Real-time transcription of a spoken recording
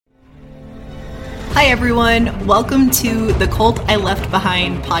Hi everyone, welcome to the Cult I Left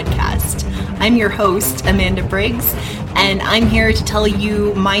Behind podcast. I'm your host, Amanda Briggs, and I'm here to tell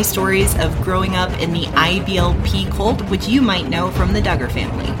you my stories of growing up in the IBLP cult, which you might know from the Duggar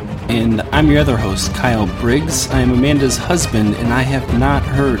family. And I'm your other host, Kyle Briggs. I am Amanda's husband, and I have not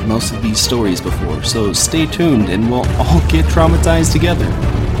heard most of these stories before, so stay tuned and we'll all get traumatized together.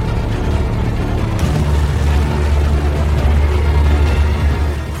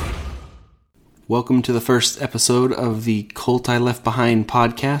 Welcome to the first episode of the Cult I Left Behind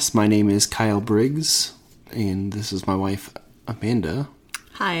podcast. My name is Kyle Briggs, and this is my wife, Amanda.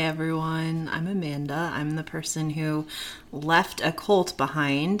 Hi everyone, I'm Amanda. I'm the person who left a cult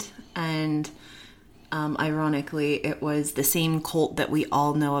behind, and ironically, it was the same cult that we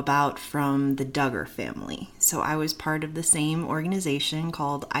all know about from the Duggar family. So I was part of the same organization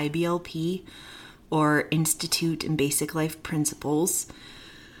called IBLP, or Institute in Basic Life Principles.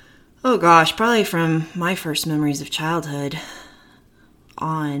 Oh gosh, probably from my first memories of childhood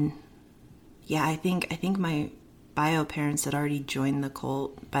on. Yeah, I think my bio parents had already joined the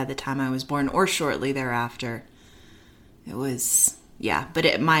cult by the time I was born, or shortly thereafter. It was,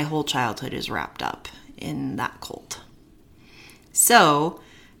 but my whole childhood is wrapped up in that cult. So,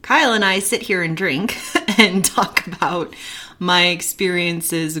 Kyle and I sit here and drink and talk about my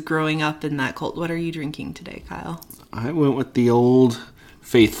experiences growing up in that cult. What are you drinking today, Kyle? I went with the old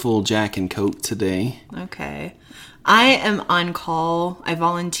faithful Jack and Coke today. Okay. I am on call. I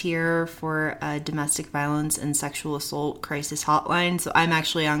volunteer for a domestic violence and sexual assault crisis hotline. So I'm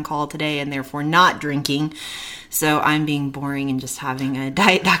actually on call today and therefore not drinking. So I'm being boring and just having a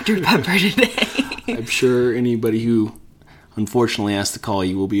Diet Dr. Pepper today. I'm sure anybody who unfortunately has to call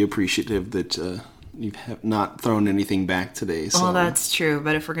you will be appreciative that you have not thrown anything back today. So. Well, that's true.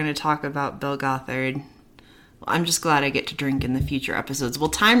 But if we're going to talk about Bill Gothard, I'm just glad I get to drink in the future episodes.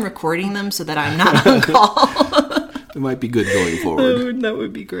 We'll time recording them so that I'm not on call. It might be good going forward. That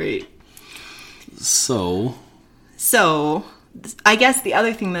would be great. So, I guess the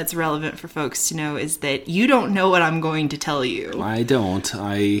other thing that's relevant for folks to know is that you don't know what I'm going to tell you. I don't.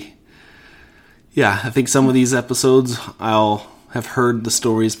 I think some of these episodes I'll have heard the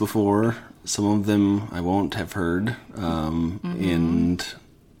stories before. Some of them I won't have heard. And,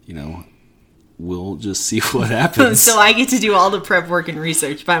 we'll just see what happens. So I get to do all the prep work and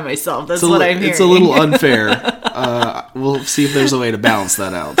research by myself. That's what I'm hearing. It's a little unfair. We'll see if there's a way to balance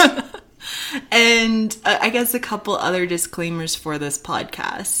that out. And I guess a couple other disclaimers for this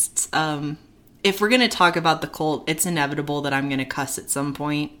podcast. If we're going to talk about the cult, it's inevitable that I'm going to cuss at some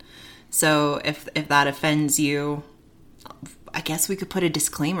point. So if that offends you, I guess we could put a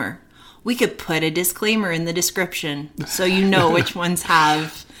disclaimer. We could put a disclaimer in the description so you know which ones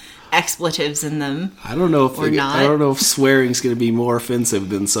have expletives in them. I don't know if swearing's going to be more offensive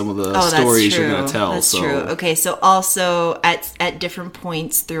than some of the stories you're going to tell. That's true. Okay, so also at different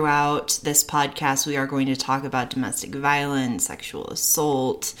points throughout this podcast, we are going to talk about domestic violence, sexual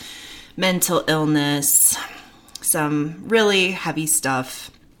assault, mental illness, some really heavy stuff.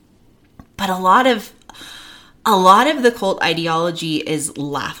 But a lot of the cult ideology is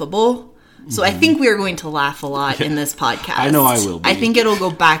laughable. So I think we are going to laugh a lot in this podcast. I know I will be. I think it'll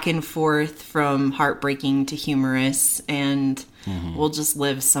go back and forth from heartbreaking to humorous, and we'll just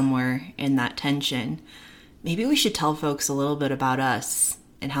live somewhere in that tension. Maybe we should tell folks a little bit about us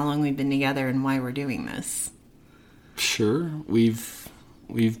and how long we've been together and why we're doing this. Sure. We've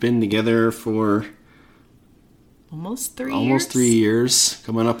been together for almost 3 years. Almost 3 years.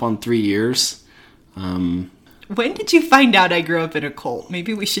 Coming up on 3 years. When did you find out I grew up in a cult?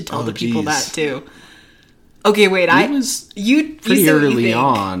 Maybe we should tell the people that too. Okay, wait. It was pretty early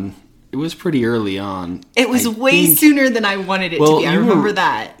on. It was pretty early on. It was way sooner than I wanted it to be. I remember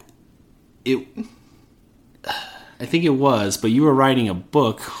that. I think it was, but you were writing a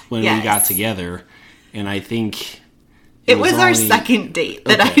book when we got together, and I think it was our second date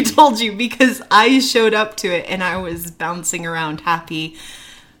that I told you, because I showed up to it and I was bouncing around happy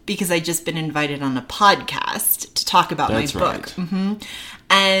because I'd just been invited on a podcast to talk about my book. Right. Mm-hmm.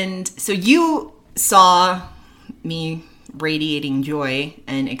 And so you saw me radiating joy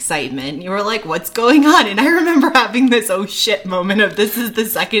and excitement. You were like, what's going on? And I remember having this oh shit moment of, this is the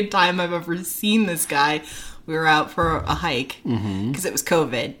second time I've ever seen this guy. We were out for a hike because it was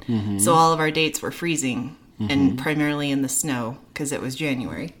COVID. Mm-hmm. So all of our dates were freezing and primarily in the snow because it was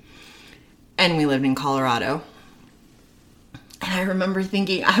January. And we lived in Colorado. And I remember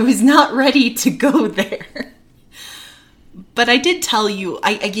thinking I was not ready to go there. But I did tell you,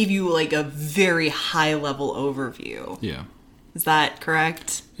 I gave you like a very high level overview. Yeah. Is that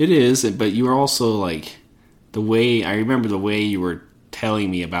correct? It is, but you were also like, I remember the way you were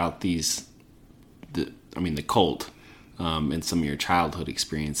telling me about these the cult, and some of your childhood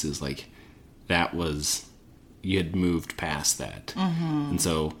experiences, like that was, you had moved past that. Mm-hmm. And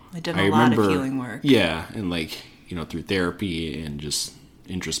so I did a lot of healing work. Yeah. And like, through therapy and just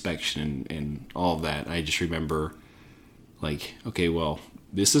introspection and all of that, I just remember like, okay, well,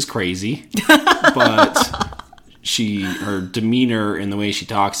 this is crazy, but her demeanor and the way she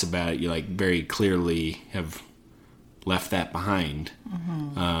talks about it, you like very clearly have left that behind.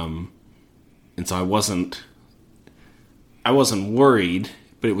 Mm-hmm. And so I wasn't worried,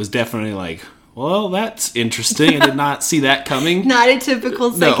 but it was definitely like, well, that's interesting. I did not see that coming. Not a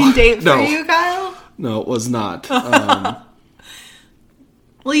typical second date for you, Kyle? No, it was not. Well,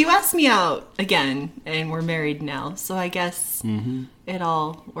 you asked me out again, and we're married now, so I guess it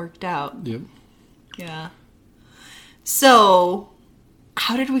all worked out. Yep. Yeah. So,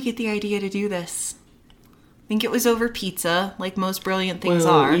 how did we get the idea to do this? I think it was over pizza, like most brilliant things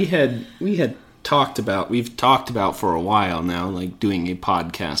are. we've talked about for a while now, like doing a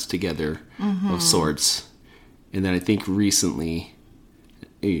podcast together of sorts. And then I think recently,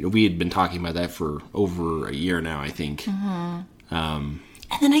 we had been talking about that for over a year now, I think. Mm-hmm.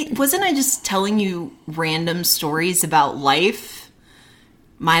 And then wasn't I just telling you random stories about life?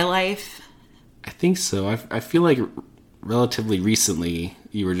 My life? I think so. I feel like relatively recently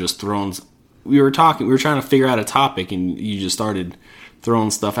you were just we were trying to figure out a topic, and you just started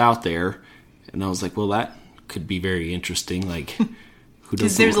throwing stuff out there. And I was like, well, that could be very interesting. Like,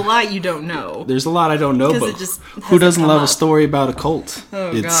 because there's a lot you don't know. There's a lot I don't know, but who doesn't love a story about a cult?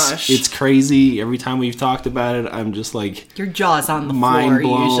 Oh, gosh. It's crazy. Every time we've talked about it, I'm just like... Your jaw's on the mind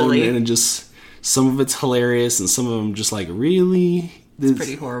floor, blown, usually. And just... Some of it's hilarious, and some of them just like, really? It's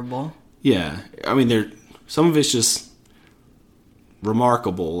pretty horrible. Yeah. I mean, some of it's just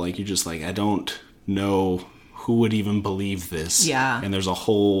remarkable. Like, you're just like, I don't know who would even believe this. Yeah. And there's a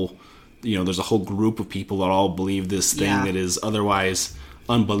whole... there's a whole group of people that all believe this thing that is otherwise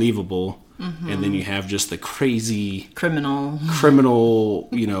unbelievable. Mm-hmm. And then you have just the crazy criminal,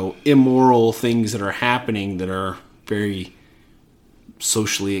 immoral things that are happening that are very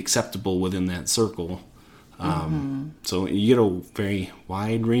socially acceptable within that circle. So you get a very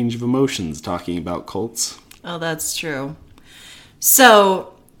wide range of emotions talking about cults. Oh, that's true.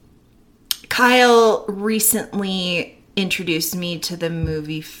 So Kyle recently introduced me to the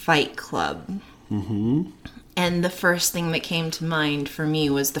movie Fight Club. Mm-hmm. And the first thing that came to mind for me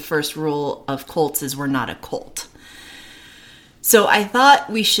was the first rule of cults is we're not a cult. So I thought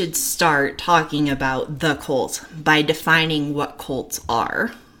we should start talking about the cult by defining what cults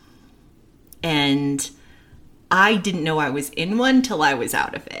are. And I didn't know I was in one till I was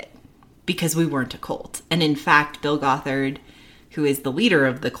out of it, because we weren't a cult. And in fact, Bill Gothard, who is the leader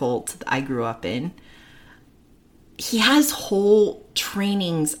of the cult that I grew up in, he has whole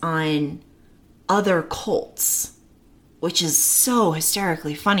trainings on other cults, which is so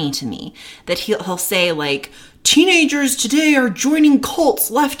hysterically funny to me, that he'll say, like, teenagers today are joining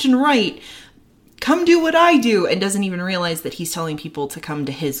cults left and right. Come do what I do, and doesn't even realize that he's telling people to come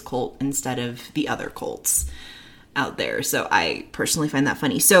to his cult instead of the other cults out there. So I personally find that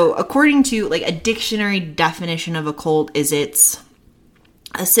funny. So according to like a dictionary definition of a cult is it's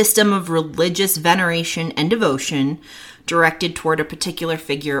a system of religious veneration and devotion directed toward a particular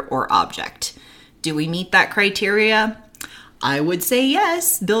figure or object. Do we meet that criteria? I would say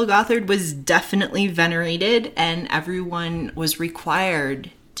yes. Bill Gothard was definitely venerated, and everyone was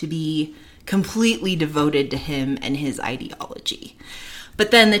required to be completely devoted to him and his ideology.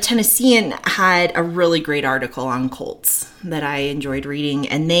 But then the Tennessean had a really great article on cults that I enjoyed reading,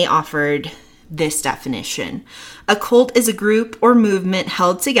 and they offered this definition. A cult is a group or movement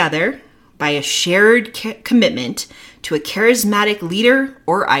held together by a shared commitment to a charismatic leader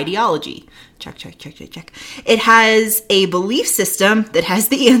or ideology. Check. It has a belief system that has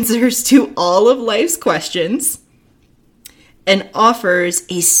the answers to all of life's questions and offers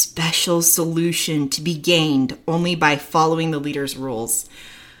a special solution to be gained only by following the leader's rules.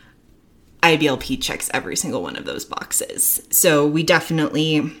 IBLP checks every single one of those boxes. So we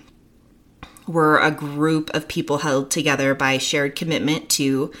definitely were a group of people held together by shared commitment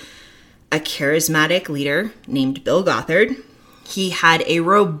to a charismatic leader named Bill Gothard. He had a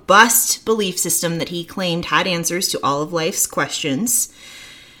robust belief system that he claimed had answers to all of life's questions,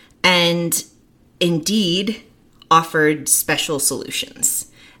 and indeed offered special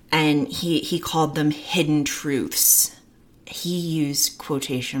solutions. And he called them hidden truths. He used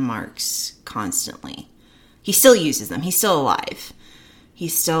quotation marks constantly. He still uses them. He's still alive.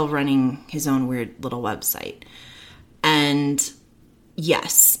 He's still running his own weird little website. And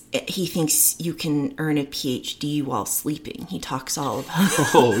Yes, he thinks you can earn a PhD while sleeping. He talks all about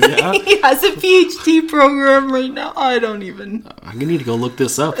Oh, yeah? He has a PhD program right now. I don't even... I need to go look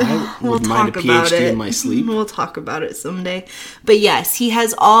this up. I We'll wouldn't mind a talk about PhD it. in my sleep. We'll talk about it someday. But yes, he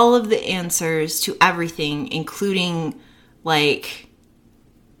has all of the answers to everything, including, like,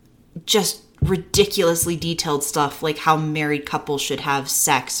 just ridiculously detailed stuff, like how married couples should have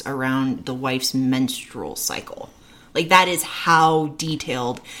sex around the wife's menstrual cycle. Like, that is how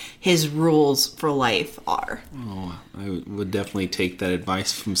detailed his rules for life are. Oh, I would definitely take that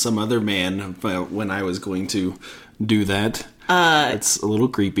advice from some other man when I was going to do that. It's a little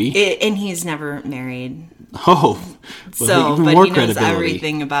creepy. And he's never married. Oh, So, even but more he knows credibility.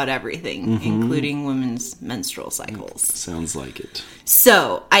 everything about everything, including women's menstrual cycles. Sounds like it.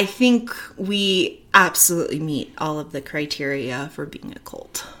 So, I think we absolutely meet all of the criteria for being a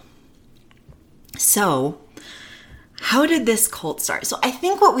cult. So, how did this cult start? So, I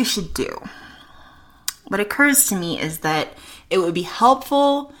think what we should do, what occurs to me is that it would be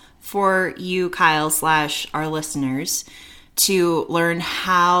helpful for you, Kyle, / our listeners, to learn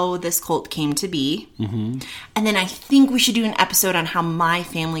how this cult came to be. Mm-hmm. And then I think we should do an episode on how my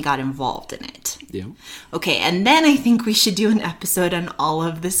family got involved in it. Yeah. Okay, and then I think we should do an episode on all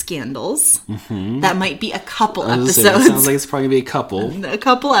of the scandals. Mm-hmm. That might be a couple episodes. That sounds like it's probably going to be a couple. A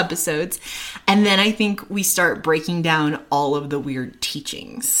couple episodes. And then I think we start breaking down all of the weird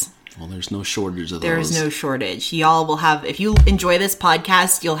teachings. Well, there's no shortage of those. There is no shortage. Y'all will have, if you enjoy this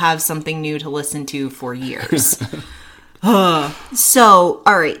podcast, you'll have something new to listen to for years. So,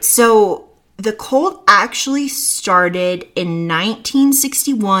 all right. So the cult actually started in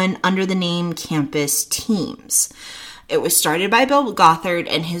 1961 under the name Campus Teams. It was started by Bill Gothard,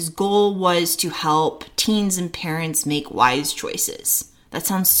 and his goal was to help teens and parents make wise choices. That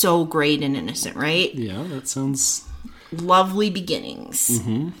sounds so great and innocent, right? Yeah, that sounds... Lovely beginnings.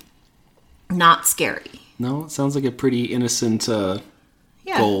 Mm-hmm. Not scary. No, it sounds like a pretty innocent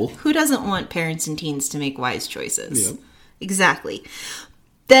goal. Who doesn't want parents and teens to make wise choices? Yep. Exactly.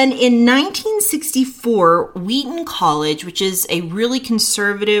 Then in 1964, Wheaton College, which is a really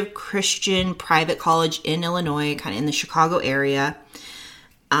conservative Christian private college in Illinois, kind of in the Chicago area,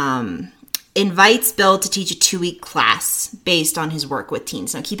 invites Bill to teach a 2-week class based on his work with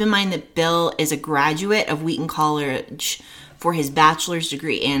teens. Now, keep in mind that Bill is a graduate of Wheaton College for his bachelor's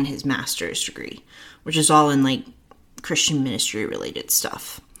degree and his master's degree, which is all in, like, Christian ministry related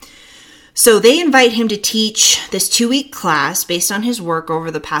stuff. So they invite him to teach this 2-week class based on his work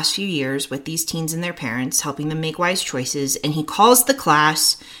over the past few years with these teens and their parents, helping them make wise choices. And he calls the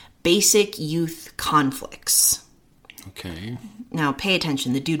class Basic Youth Conflicts. Okay. Now, pay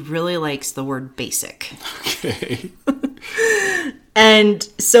attention. The dude really likes the word basic. Okay. And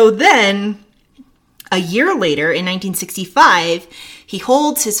so then, a year later, in 1965, he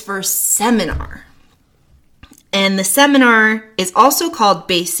holds his first seminar. And the seminar is also called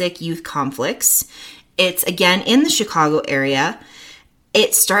Basic Youth Conflicts. It's, again, in the Chicago area.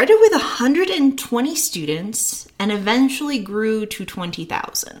 It started with 120 students and eventually grew to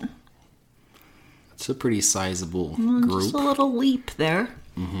 20,000. It's a pretty sizable group. Just a little leap there.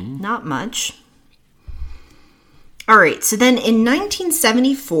 Mm-hmm. Not much. All right, so then in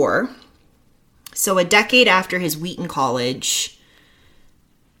 1974, so a decade after his Wheaton College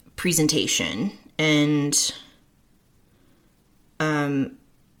presentation, and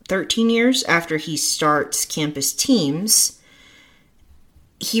 13 years after he starts Campus Teams,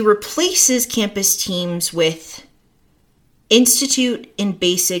 he replaces Campus Teams with Institute in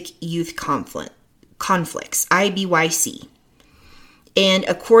Basic Youth Conflicts, IBYC. And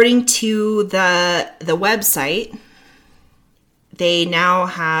according to the website, they now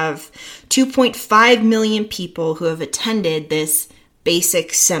have 2.5 million people who have attended this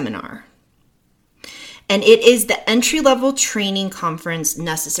basic seminar. And it is the entry-level training conference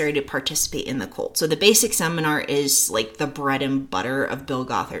necessary to participate in the cult. So the basic seminar is like the bread and butter of Bill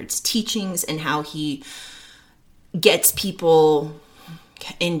Gothard's teachings and how he gets people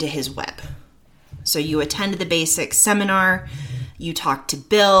into his web. So you attend the basic seminar, you talk to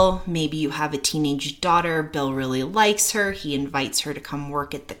Bill, maybe you have a teenage daughter, Bill really likes her, he invites her to come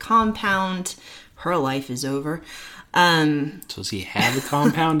work at the compound, her life is over. So does he have a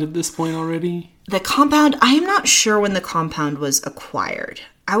compound at this point already? The compound, I am not sure when the compound was acquired.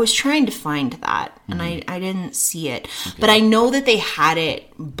 I was trying to find that, and I didn't see it. Okay. But I know that they had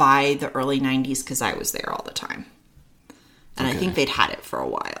it by the early 90s because I was there all the time. And I think they'd had it for a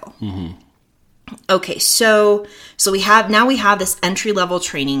while. Mm-hmm. Okay, so we have this entry-level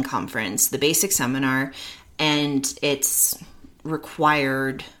training conference, the basic seminar, and it's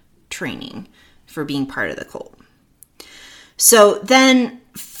required training for being part of the cult. So then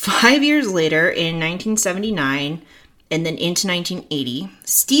 5 years later, in 1979, and then into 1980,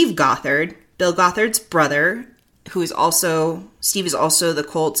 Steve Gothard, Bill Gothard's brother, Steve is also the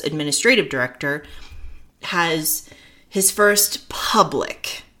cult's administrative director, has his first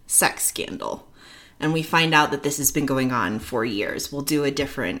public sex scandal. And we find out that this has been going on for years. We'll do a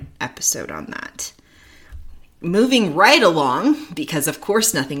different episode on that. Moving right along, because of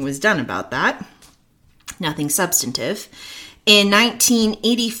course nothing was done about that, nothing substantive. In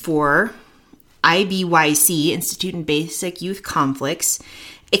 1984, IBYC, Institute in Basic Youth Conflicts,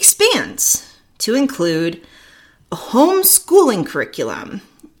 expands to include a homeschooling curriculum.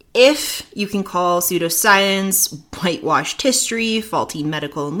 If you can call pseudoscience, whitewashed history, faulty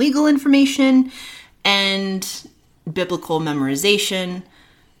medical and legal information, and biblical memorization,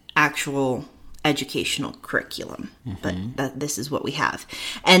 actual educational curriculum. But this is what we have.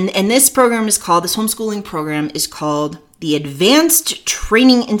 And this homeschooling program is called the Advanced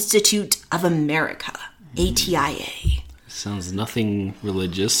Training Institute of America, ATIA. Sounds nothing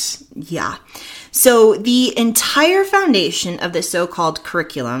religious. Yeah. So the entire foundation of the so-called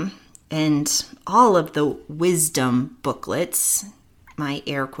curriculum and all of the wisdom booklets, my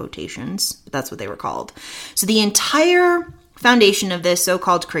air quotations, but that's what they were called. So the entire foundation of this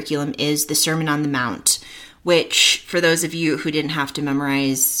so-called curriculum is the Sermon on the Mount, which, for those of you who didn't have to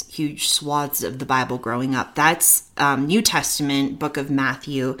memorize huge swaths of the Bible growing up, that's New Testament, book of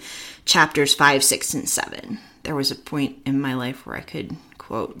Matthew, chapters 5, 6, and 7. There was a point in my life where I could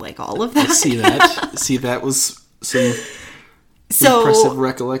quote like all of that. I see that. See, that was some impressive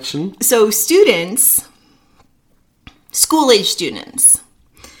recollection. So students, school-age students,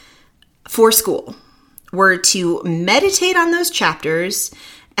 for school, were to meditate on those chapters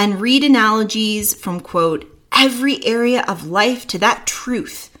and read analogies from, quote, every area of life to that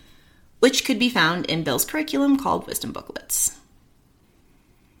truth, which could be found in Bill's curriculum called Wisdom Booklets,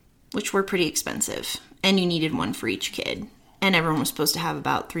 which were pretty expensive. And you needed one for each kid. And everyone was supposed to have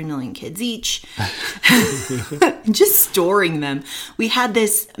about 3 million kids each. Just storing them. We had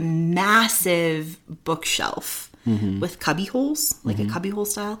this massive bookshelf with cubby holes, like a cubby hole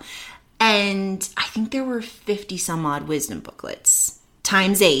style. And I think there were 50 some odd wisdom booklets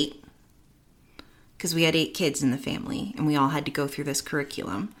times 8. Because we had 8 kids in the family. And we all had to go through this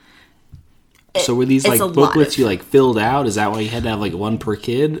curriculum. So were these like booklets you like filled out? Is that why you had to have like one per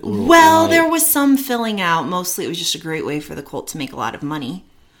kid? Well, there was some filling out. Mostly it was just a great way for the cult to make a lot of money.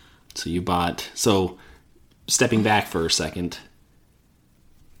 So stepping back for a second,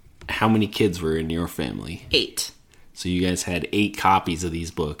 how many kids were in your family? 8. So you guys had 8 copies of these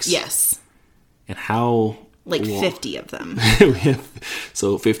books? Yes. And how... Like 50 of them.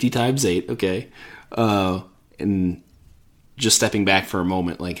 So 50 times 8, okay. And... just stepping back for a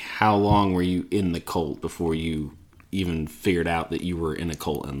moment, like how long were you in the cult before you even figured out that you were in a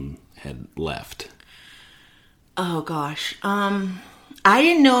cult and had left? Oh gosh. I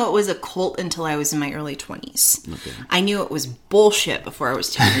didn't know it was a cult until I was in my early 20s. Okay. I knew it was bullshit before I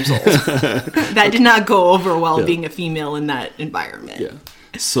was 10 years old. That did not go over well being a female in that environment. Yeah.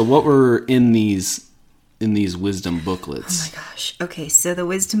 So what were in these wisdom booklets? Oh my gosh. Okay, so the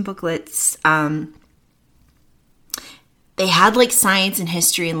wisdom booklets, they had like science and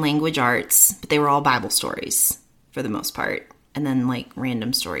history and language arts, but they were all Bible stories for the most part. And then like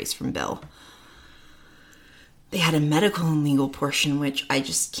random stories from Bill. They had a medical and legal portion, which I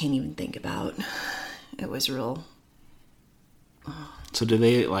just can't even think about. It was real. So do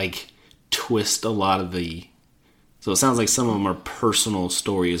they like twist a lot of the... So it sounds like some of them are personal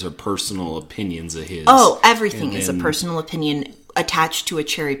stories or personal opinions of his. Oh, everything is a personal opinion attached to a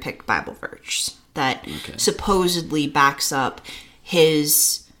cherry-picked Bible verse that supposedly backs up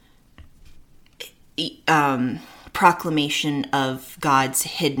his proclamation of God's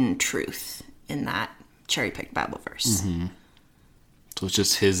hidden truth in that cherry-picked Bible verse. Mm-hmm. So it's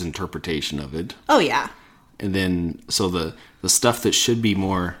just his interpretation of it. Oh, yeah. And then, so the stuff that should be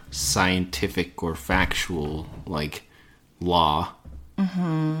more scientific or factual, like law,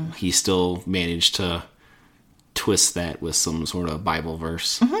 he still managed to twist that with some sort of Bible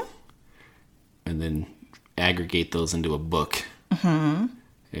verse. Mm-hmm. And then aggregate those into a book. Mm-hmm.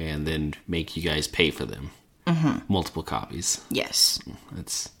 And then make you guys pay for them. Mm-hmm. Multiple copies. Yes.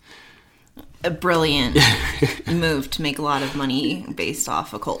 That's a brilliant move to make a lot of money based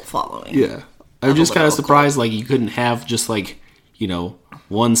off a cult following. Yeah. I'm just kind of surprised, like, you couldn't have just, like, you know,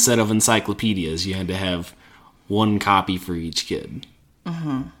 one set of encyclopedias. You had to have one copy for each kid.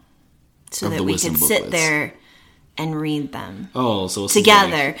 Mm-hmm. So that we could sit there and read them. Oh, so it's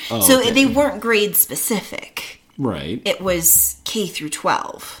together. Like, so they weren't grade specific. Right. It was K through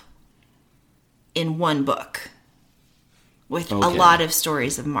 12 in one book. with a lot of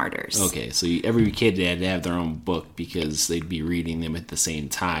stories of martyrs. Okay, so every kid had to have their own book because they'd be reading them at the same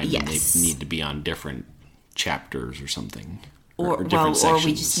time. Yes. And they need to be on different chapters or something. Or we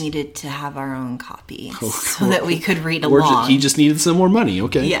just needed to have our own copy so that we could read or along. He just needed some more money,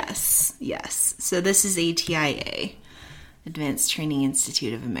 okay. Yes. So this is ATIA, Advanced Training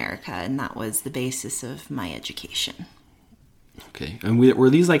Institute of America, and that was the basis of my education. Okay. And were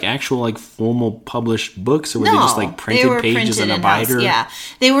these like actual like formal published books, or were they just like printed pages in a binder? Yeah.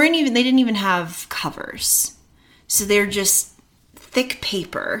 They didn't even have covers. So they're just thick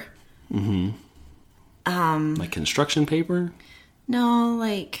paper. Mm-hmm. Like construction paper? No,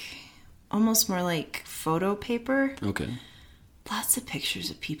 like almost more like photo paper. Okay. Lots of pictures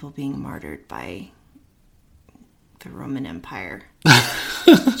of people being martyred by the Roman Empire.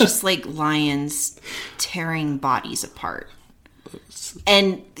 Just like lions tearing bodies apart.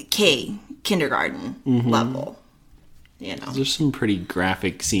 And kindergarten level. You know. There's some pretty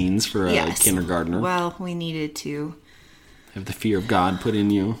graphic scenes for a kindergartner. Well, we needed to have the fear of God put in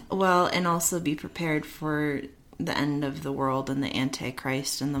you. Well, and also be prepared for the end of the world and the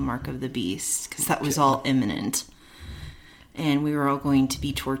Antichrist and the mark of the beast, because that was all imminent. And we were all going to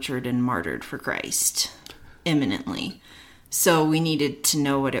be tortured and martyred for Christ imminently. So we needed to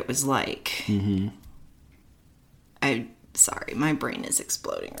know what it was like. Mm-hmm. Sorry, my brain is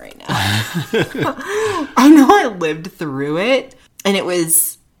exploding right now. I know I lived through it, and it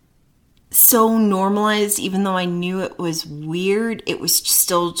was so normalized. Even though I knew it was weird, it was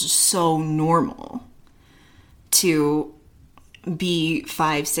still just so normal to be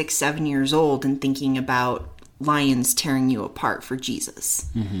 5, 6, 7 years old and thinking about lions tearing you apart for Jesus.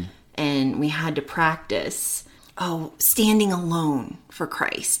 Mm-hmm. And we had to practice standing alone for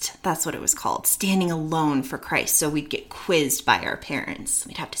Christ. That's what it was called. Standing alone for Christ. So we'd get quizzed by our parents.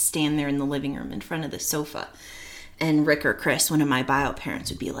 We'd have to stand there in the living room in front of the sofa. And Rick or Chris, one of my bio parents,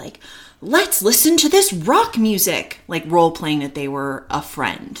 would be like, let's listen to this rock music. Like role-playing that they were a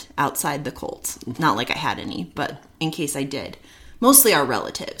friend outside the cult. Not like I had any, but in case I did. Mostly our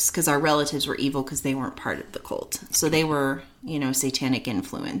relatives, because our relatives were evil because they weren't part of the cult. So they were, satanic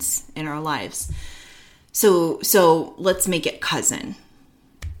influence in our lives. So let's make it cousin,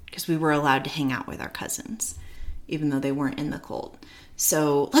 because we were allowed to hang out with our cousins, even though they weren't in the cult.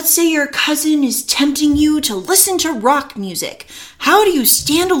 So let's say your cousin is tempting you to listen to rock music. How do you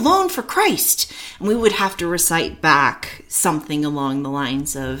stand alone for Christ? And we would have to recite back something along the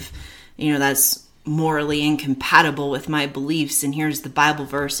lines of, that's morally incompatible with my beliefs, and here's the Bible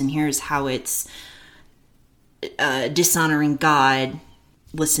verse, and here's how it's dishonoring God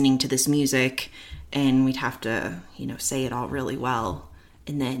listening to this music. And we'd have to, say it all really well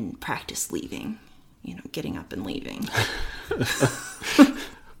and then practice leaving, getting up and leaving.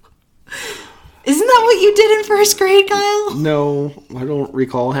 Isn't that what you did in first grade, Kyle? No, I don't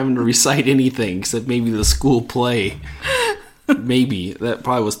recall having to recite anything except maybe the school play. Maybe. That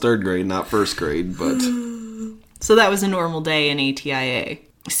probably was third grade, not first grade, but... So that was a normal day in ATIA.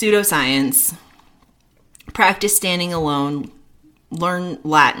 Pseudoscience. Practice standing alone. Learn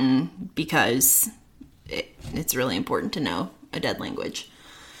Latin because it's really important to know a dead language.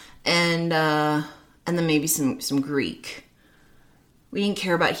 And then maybe some Greek. We didn't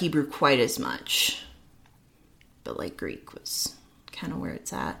care about Hebrew quite as much. But Greek was kind of where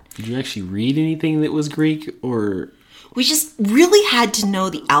it's at. Did you actually read anything that was Greek, or... We just really had to know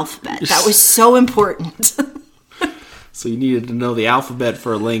the alphabet. That was so important. So you needed to know the alphabet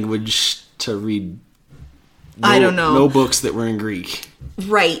for a language to read... I don't know. No books that were in Greek.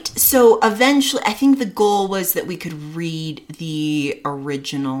 Right. So eventually, I think the goal was that we could read the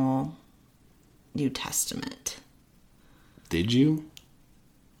original New Testament. Did you?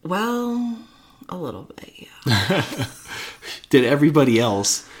 Well, a little bit, yeah. Did everybody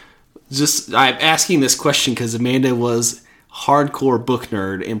else? I'm asking this question because Amanda was hardcore book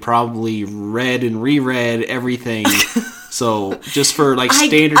nerd and probably read and reread everything. So just for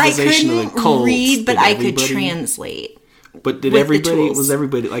standardization of the cults. I couldn't read, but I could translate. But did everybody? Was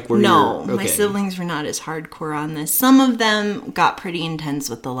everybody No, my siblings were not as hardcore on this. Some of them got pretty intense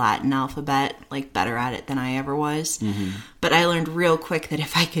with the Latin alphabet, better at it than I ever was. Mm-hmm. But I learned real quick that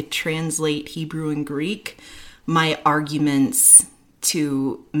if I could translate Hebrew and Greek, my arguments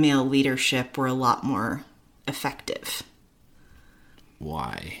to male leadership were a lot more effective.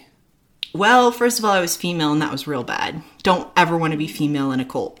 Why? Well, first of all, I was female, and that was real bad. Don't ever want to be female in a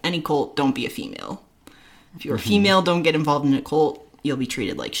cult. Any cult, don't be a female. If you're a female, don't get involved in a cult. You'll be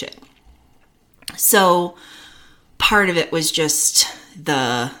treated like shit. So part of it was just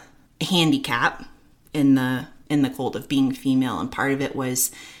the handicap in the cult of being female, and part of it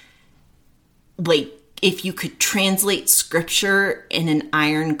was if you could translate scripture in an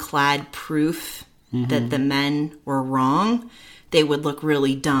ironclad proof that the men were wrong, they would look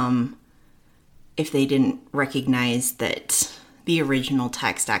really dumb if they didn't recognize that the original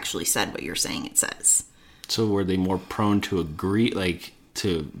text actually said what you're saying it says. So were they more prone to agree, like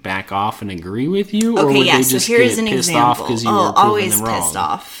to back off and agree with you? Or Okay, would yeah, they so just here's get an pissed example. off because you were proving Always them wrong? pissed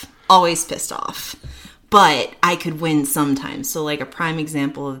off. Always pissed off. But I could win sometimes. So like a prime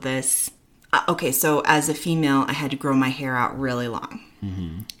example of this. Okay, so as a female, I had to grow my hair out really long.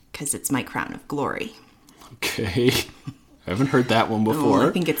 Because it's my crown of glory. Okay. I haven't heard that one before.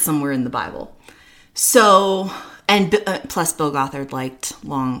 I think it's somewhere in the Bible. So, and plus Bill Gothard liked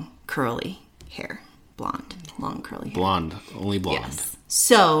long, curly hair. Blonde. Long, curly hair. Blonde. Only blonde. Yes.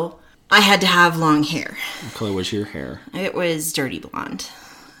 So, I had to have long hair. What color was your hair? It was dirty blonde.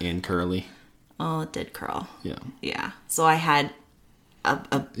 And curly? Oh, it did curl. Yeah. Yeah. So, I had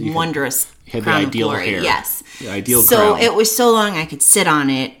a wondrous had crown the ideal of glory. hair. Yes. The ideal so crown. it was so long I could sit on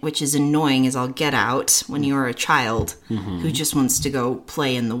it, which is annoying as I'll get out when you are a child who just wants to go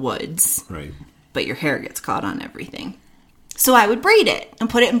play in the woods. Right. But your hair gets caught on everything. So I would braid it and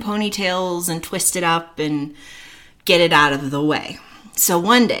put it in ponytails and twist it up and get it out of the way. So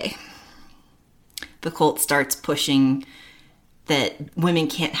one day, the cult starts pushing that women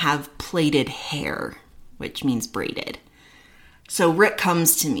can't have plaited hair, which means braided. So Rick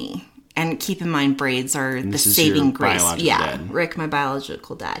comes to me, and keep in mind braids are the saving grace. Yeah, dad. Rick, my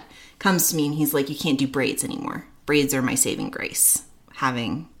biological dad, comes to me and he's like, you can't do braids anymore. Braids are my saving grace,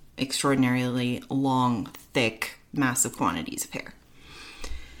 having extraordinarily long, thick, massive quantities of hair.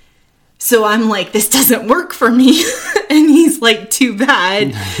 So I'm like, this doesn't work for me. And he's like, too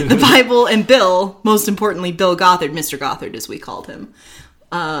bad. The Bible and Bill, most importantly, Bill Gothard, Mr. Gothard as we called him,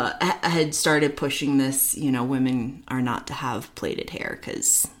 had started pushing this, women are not to have plaited hair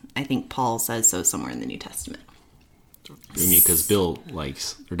because I think Paul says so somewhere in the New Testament. I mean, because Bill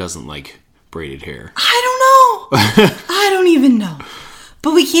likes or doesn't like braided hair. I don't know. I don't even know.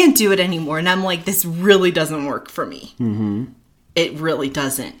 But we can't do it anymore. And I'm like, this really doesn't work for me. Mm-hmm. It really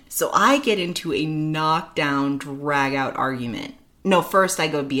doesn't. So I get into a knockdown, drag-out argument. No, first I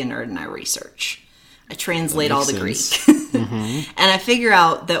go be a nerd and I research. I translate all the Greek. And I figure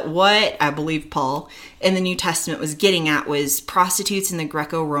out that what I believe Paul in the New Testament was getting at was prostitutes in the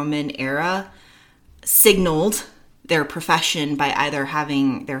Greco-Roman era signaled their profession by either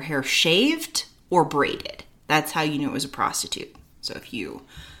having their hair shaved or braided. That's how you knew it was a prostitute. So if you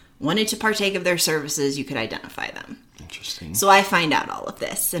wanted to partake of their services, you could identify them. Interesting. So I find out all of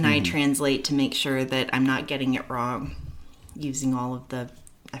this, and I translate to make sure that I'm not getting it wrong using all of the,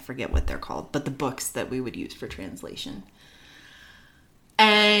 I forget what they're called, but the books that we would use for translation.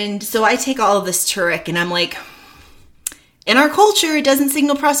 And so I take all of this to Rick, and I'm like, in our culture, it doesn't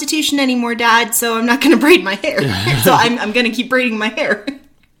signal prostitution anymore, Dad, so I'm not going to braid my hair. So I'm going to keep braiding my hair.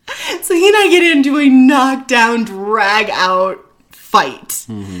 So he and I get into a knockdown, drag-out fight.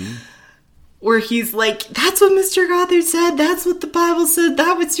 Where he's like, that's what Mr. Gothard said, that's what the Bible said,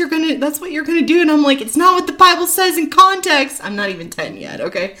 that's what you're gonna do. And I'm like, it's not what the Bible says in context. I'm not even 10 yet,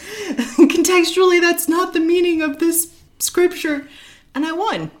 okay? Contextually, that's not the meaning of this scripture. And I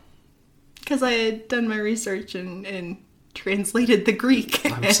won. Because I had done my research and translated the Greek.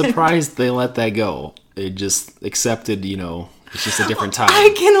 I'm surprised they let that go. It just accepted, it's just a different time.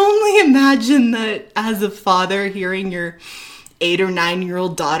 I can only imagine that as a father, hearing your 8 or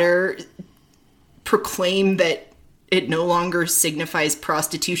 9-year-old daughter proclaim that it no longer signifies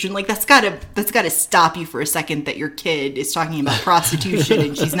prostitution. Like that's gotta stop you for a second that your kid is talking about prostitution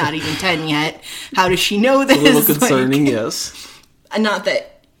and she's not even 10 yet. How does she know this? A little concerning, yes. Not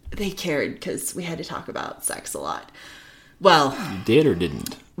that they cared because we had to talk about sex a lot. Well, You did or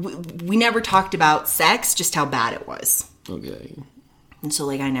didn't? we never talked about sex, just how bad it was. Okay. And so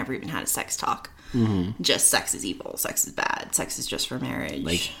I never even had a sex talk. Just sex is evil, sex is bad, sex is just for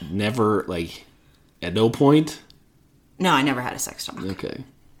marriage. Never, at no point? No, I never had a sex talk. Okay.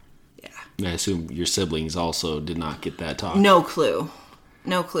 Yeah. I assume your siblings also did not get that talk. No clue.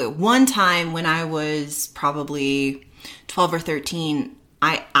 One time when I was probably 12 or 13,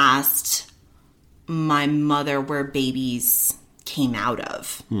 I asked my mother where babies came out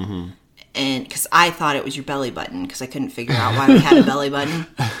of. And because I thought it was your belly button, because I couldn't figure out why we had a belly button.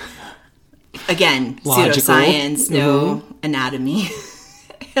 Again, Logical. pseudoscience, no anatomy.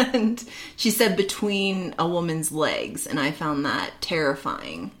 And she said between a woman's legs, and I found that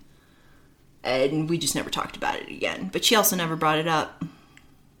terrifying. And we just never talked about it again. But she also never brought it up.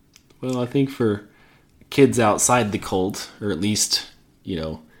 Well, I think for kids outside the cult, or at least,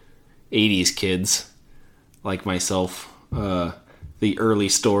 80s kids like myself, the early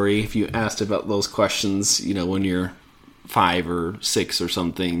story. If you asked about those questions, when you're 5 or 6 or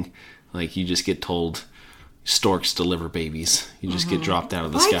something, like you just get told storks deliver babies. You just get dropped out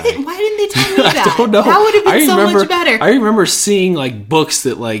of the sky. Why didn't they tell me that? I don't know. That would have been so much better. I remember seeing like books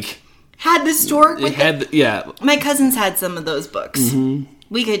that like had the stork with it. Yeah. My cousins had some of those books. Mm-hmm.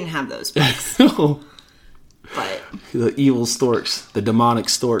 We couldn't have those books. But the evil storks, the demonic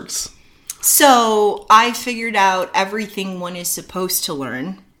storks. So I figured out everything one is supposed to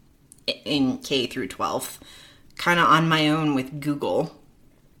learn in K through 12, kind of on my own with Google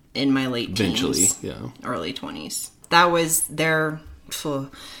in my late teens. Eventually, yeah. Early 20s. That was Bill's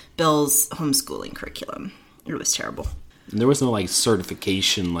homeschooling curriculum. It was terrible. And there was no like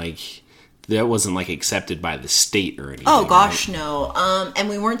certification, like that wasn't like accepted by the state or anything. Oh gosh, right? no. And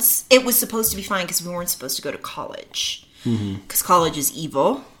we weren't. It was supposed to be fine because we weren't supposed to go to college. Because college is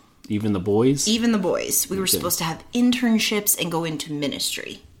evil. Even the boys? Even the boys. We were supposed to have internships and go into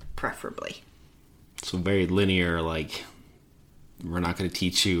ministry, preferably. So very linear, like, we're not going to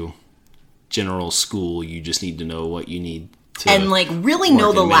teach you general school. You just need to know what you need to and, like, really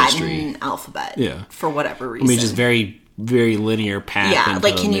know the Latin alphabet. Yeah. For whatever reason. I mean, just very, very linear path. Yeah,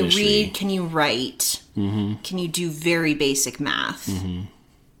 like, can ministry. You read? Can you write? Mm-hmm. Can you do very basic math? Mm-hmm.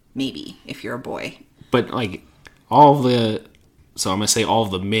 Maybe, if you're a boy. But, like, so I'm going to say all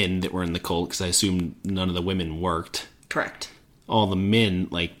the men that were in the cult, because I assume none of the women worked. Correct. All the men,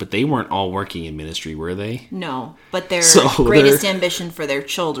 like, but they weren't all working in ministry, were they? No, but their greatest ambition for their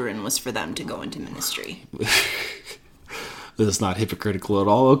children was for them to go into ministry. This is not hypocritical at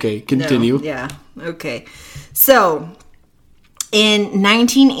all. Okay, continue. No, yeah, okay. So, in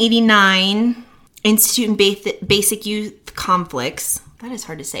 1989, Institute in Basic Youth Conflicts, that is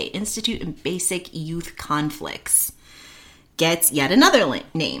hard to say, Institute in Basic Youth Conflicts, gets yet another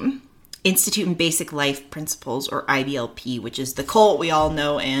name, Institute in Basic Life Principles, or IBLP, which is the cult we all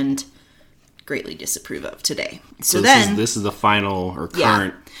know and greatly disapprove of today. So then... This is the final or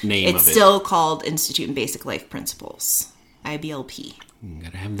current name of it. It's still called Institute in Basic Life Principles, IBLP. You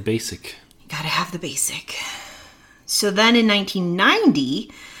gotta have the basic. Gotta have the basic. So then in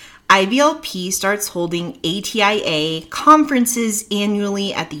 1990... IBLP starts holding ATIA conferences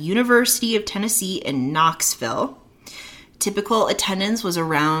annually at the University of Tennessee in Knoxville. Typical attendance was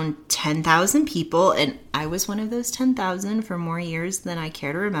around 10,000 people, and I was one of those 10,000 for more years than I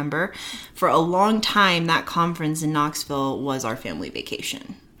care to remember. For a long time, that conference in Knoxville was our family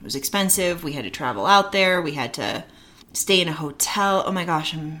vacation. It was expensive. We had to travel out there. We had to stay in a hotel. Oh my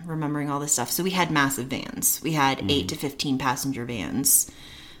gosh, I'm remembering all this stuff. So we had massive vans. We had 8 to 15 passenger vans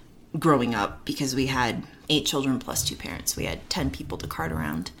growing up because we had 8 children plus 2 parents. We had 10 people to cart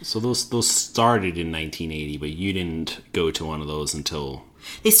around. So those started in 1980, but you didn't go to one of those until...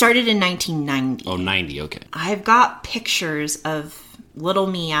 They started in 1990. Oh, 90, okay. I've got pictures of little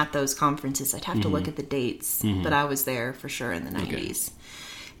me at those conferences. I'd have to look at the dates, but I was there for sure in the 90s.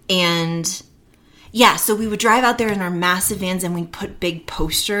 Okay. And... yeah, so we would drive out there in our massive vans and we'd put big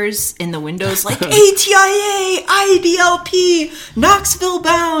posters in the windows like ATIA, IBLP, Knoxville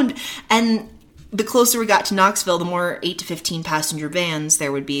bound. And the closer we got to Knoxville, the more 8 to 15 passenger vans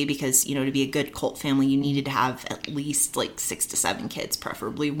there would be because, to be a good cult family, you needed to have at least like 6 to 7 kids,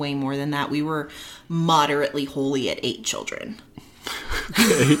 preferably way more than that. We were moderately holy at 8 children.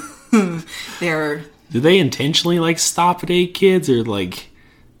 Okay. Did they intentionally like stop at 8 kids or like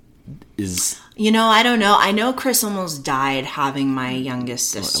is... I don't know. I know Chris almost died having my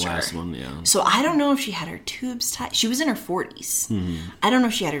youngest sister. The last one, yeah. So I don't know if she had her tubes tied. She was in her 40s. Mm-hmm. I don't know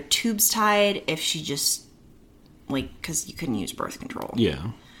if she had her tubes tied, if she just, because you couldn't use birth control.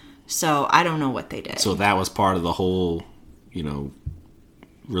 Yeah. So I don't know what they did. So that was part of the whole,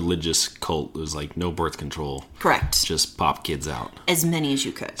 religious cult. It was like no birth control. Correct. Just pop kids out. As many as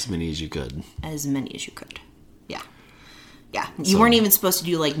you could. As many as you could. As many as you could. Yeah. Yeah. You weren't even supposed to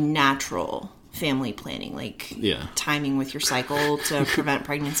do, natural family planning, timing with your cycle to prevent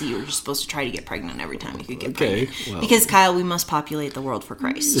pregnancy. You were just supposed to try to get pregnant every time you could get pregnant. Well. Because, Kyle, we must populate the world for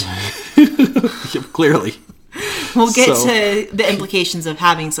Christ. Clearly. We'll get to the implications of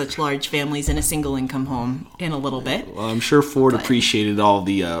having such large families in a single income home in a little bit. Well, I'm sure Ford appreciated all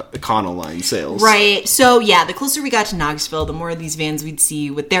the Econoline sales. Right. So, yeah, the closer we got to Knoxville, the more of these vans we'd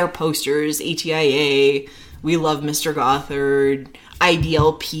see with their posters, ATIA, We Love Mr. Gothard,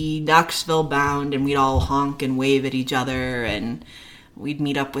 IBLP, Knoxville bound, and we'd all honk and wave at each other, and we'd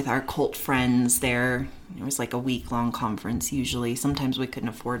meet up with our cult friends there. It was like a week-long conference, usually. Sometimes we couldn't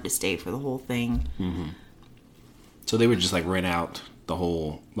afford to stay for the whole thing. Mm-hmm. So they would just, rent out the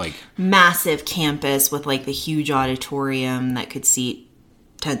whole, massive campus with, the huge auditorium that could seat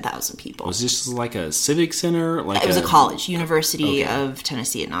 10,000 people. Was this like a civic center? It was a college, University of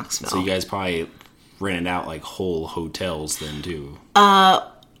Tennessee at Knoxville. So you guys probably rented out like whole hotels then too.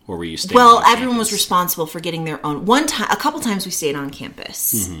 Or were you staying? Well, everyone was responsible for getting their own. A couple times we stayed on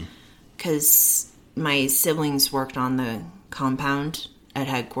campus because my siblings worked on the compound at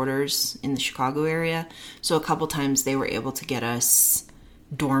headquarters in the Chicago area. So a couple times they were able to get us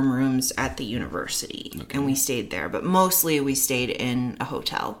dorm rooms at the university, and we stayed there. But mostly we stayed in a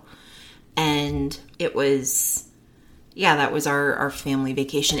hotel, and it was, that was our family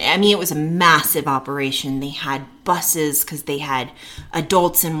vacation. I mean, it was a massive operation. They had buses because they had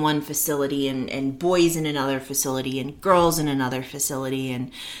adults in one facility and boys in another facility and girls in another facility,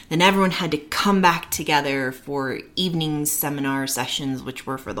 and then everyone had to come back together for evening seminar sessions, which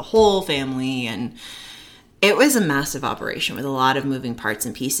were for the whole family. And it was a massive operation with a lot of moving parts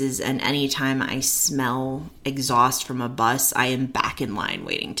and pieces, and anytime I smell exhaust from a bus, I am back in line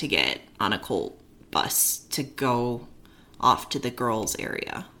waiting to get on a Colt bus to go off to the girls'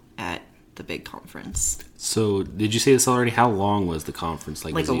 area at the big conference. So, did you say this already? How long was the conference?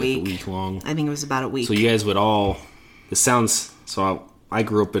 Like was a it week. A week long? I think it was about a week. So you guys would all... This sounds... So I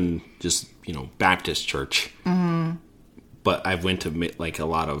grew up in just, Baptist church. Mm-hmm. But I went to like a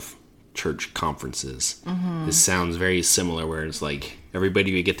lot of church conferences. Mm-hmm. This sounds very similar, where it's like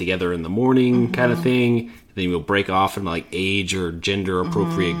everybody would get together in the morning kind of thing, and then we'll break off in like age or gender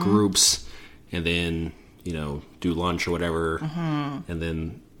appropriate groups, and then do lunch or whatever, and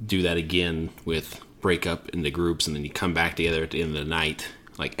then do that again with break up into groups, and then you come back together at the end of the night,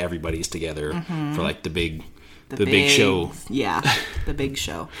 like everybody's together for like the big show. Yeah, the big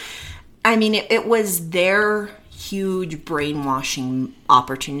show. I mean, it was their huge brainwashing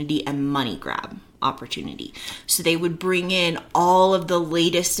opportunity and money grab opportunity. So they would bring in all of the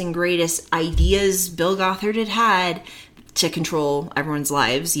latest and greatest ideas Bill Gothard had to control everyone's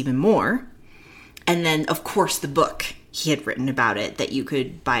lives even more. And then, of course, the book he had written about it that you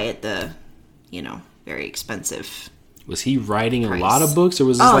could buy at the, very expensive Was he writing price. A lot of books, or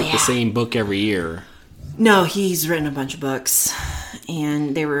was this the same book every year? No, he's written a bunch of books.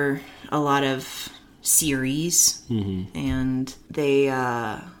 And there were a lot of series, and they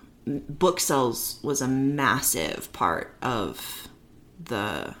book sales was a massive part of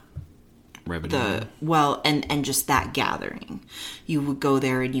the revenue. And just that gathering. You would go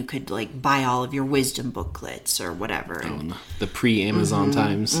there and you could like buy all of your wisdom booklets or whatever. The pre-Amazon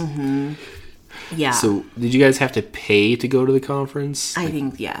times. Yeah. So did you guys have to pay to go to the conference? I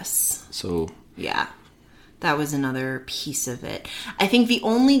think yes. So yeah. That was another piece of it. I think the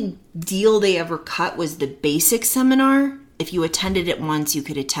only deal they ever cut was the basic seminar. If you attended it once, you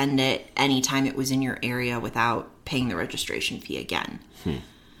could attend it anytime it was in your area without paying the registration fee again.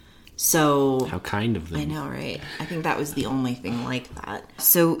 So how kind of them. I know, right? I think that was the only thing like that.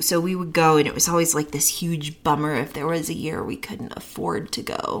 So we would go, and it was always like this huge bummer if there was a year we couldn't afford to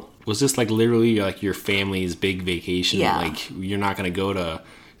go. Was this like literally like your family's big vacation? Yeah. Like you're not going to go to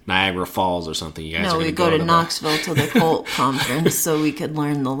Niagara Falls or something. You guys are we'd go to Knoxville to the Colt conference so we could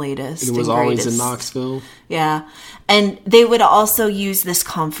learn the latest. It was always in Knoxville? Yeah. And they would also use this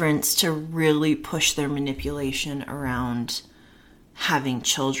conference to really push their manipulation around having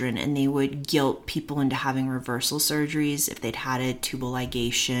children, and they would guilt people into having reversal surgeries if they'd had a tubal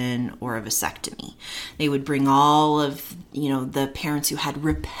ligation or a vasectomy. They would bring all of, the parents who had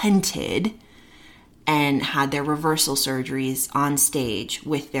repented and had their reversal surgeries on stage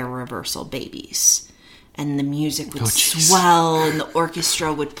with their reversal babies. And the music would swell, and the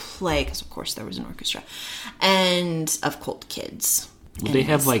orchestra would play, because of course there was an orchestra, and of Colt kids. Would they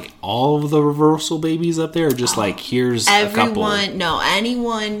have like all of the reversal babies up there, or just like here's a couple? No,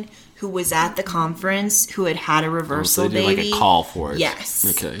 anyone who was at the conference who had a reversal baby, like a call for it. Yes,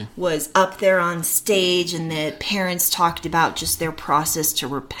 okay, was up there on stage, and the parents talked about just their process to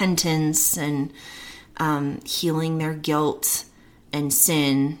repentance and healing their guilt and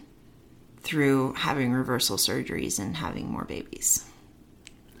sin through having reversal surgeries and having more babies.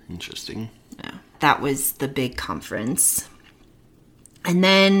 Interesting. Yeah, that was the big conference. And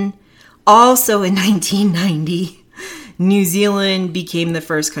then also in 1990, New Zealand became the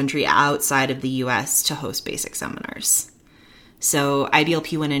first country outside of the U.S. to host basic seminars. So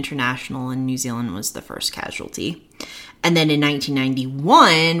IBLP went international, and New Zealand was the first casualty. And then in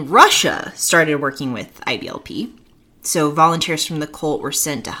 1991, Russia started working with IBLP. So volunteers from the Colt were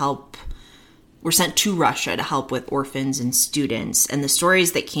sent to Russia to help with orphans and students. And the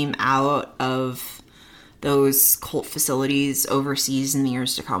stories that came out of those Colt facilities overseas in the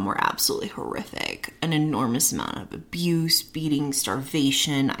years to come were absolutely horrific. An enormous amount of abuse, beating,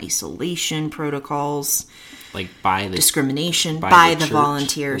 starvation, isolation protocols. Like by the discrimination by the church,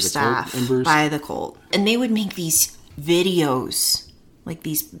 volunteer or the staff, cult members? by the cult. And they would make these videos, like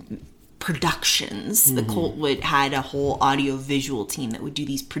these productions. The cult had a whole audio visual team that would do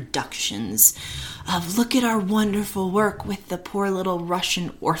these productions of, look at our wonderful work with the poor little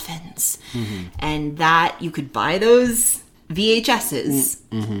Russian orphans. And that you could buy those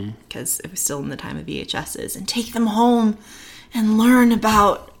VHSs, because it was still in the time of VHSs, and take them home and learn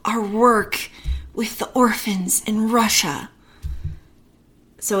about our work with the orphans in Russia.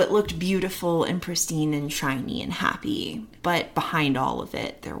 So it looked beautiful and pristine and shiny and happy. But behind all of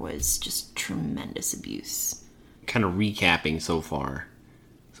it, there was just tremendous abuse. Kind of recapping so far.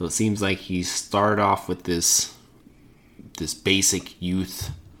 So it seems like he started off with this basic youth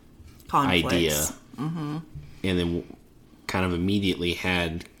Conflicts. idea. And then kind of immediately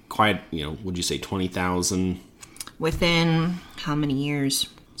had quite, would you say 20,000? Within how many years?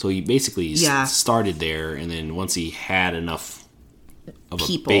 So he basically started there, and then once he had enough of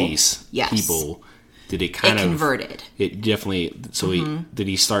people. A base, people, did it kind of converted? It definitely. So did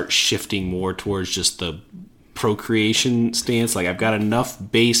he start shifting more towards just the procreation stance? Like, I've got enough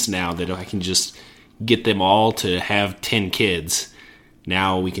base now that I can just get them all to have 10 kids.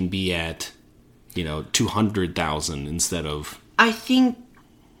 Now we can be at 200,000 instead of. I think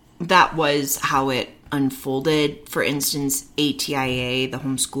that was how it unfolded. For instance, ATIA, the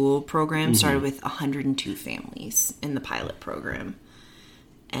homeschool program, started with 102 families in the pilot program,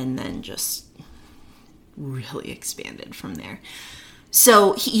 and then just really expanded from there.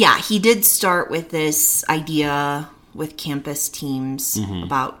 So, he did start with this idea with campus teams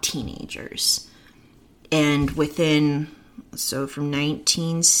about teenagers. And from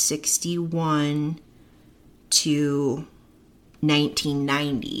 1961 to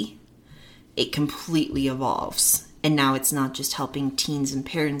 1990, it completely evolves. And now it's not just helping teens and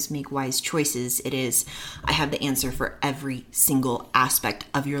parents make wise choices. It is, I have the answer for every single aspect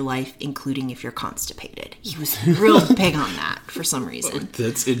of your life, including if you're constipated. He was real big on that for some reason.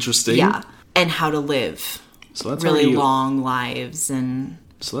 That's interesting. Yeah. And how to live that's really already, long lives. And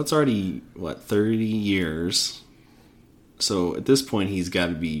so that's already, 30 years? So at this point, he's got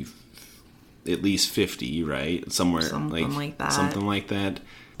to be at least 50, right? Something like that.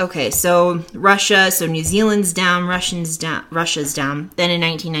 Okay, so Russia, so New Zealand's down, Russia's down. Then in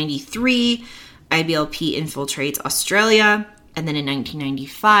 1993, IBLP infiltrates Australia. And then in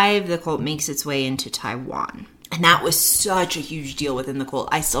 1995, the cult makes its way into Taiwan. And that was such a huge deal within the cult.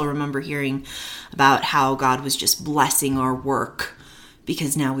 I still remember hearing about how God was just blessing our work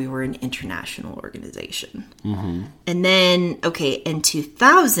because now we were an international organization. And then, in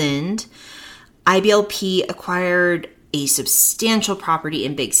 2000, IBLP acquired a substantial property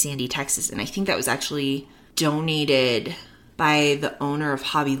in Big Sandy, Texas. And I think that was actually donated by the owner of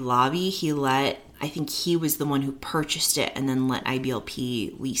Hobby Lobby. I think he was the one who purchased it and then let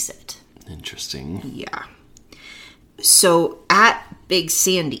IBLP lease it. Interesting. Yeah. So at the Big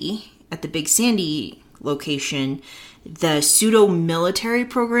Sandy location, the pseudo-military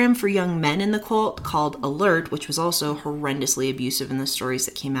program for young men in the cult called Alert, which was also horrendously abusive, and the stories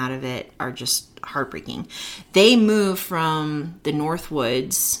that came out of it are just heartbreaking. They moved from the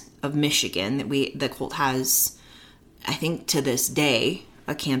Northwoods of Michigan. The cult has, I think to this day,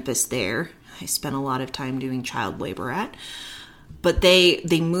 a campus there. I spent a lot of time doing child labor at. But they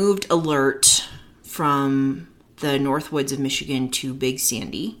moved Alert from the Northwoods of Michigan to Big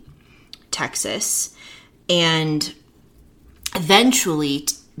Sandy, Texas. And eventually,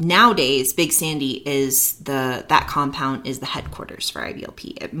 nowadays, Big Sandy that compound is the headquarters for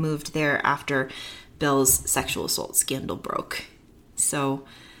IBLP. It moved there after Bill's sexual assault scandal broke. So,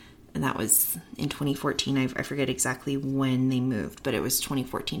 and that was in 2014. I forget exactly when they moved, but it was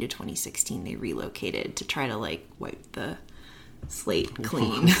 2014 to 2016 they relocated to try to wipe the slate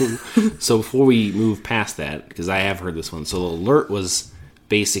clean. So before we move past that, because I have heard this one, so Alert was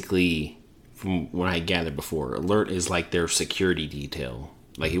basically, from what I gathered before, Alert is like their security detail.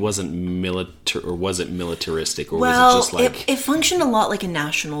 Like, it wasn't militaristic, or was it just like... It functioned a lot like a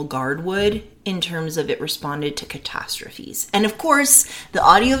National Guard would in terms of it responded to catastrophes. And of course, the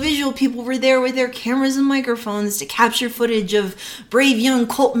audiovisual people were there with their cameras and microphones to capture footage of brave young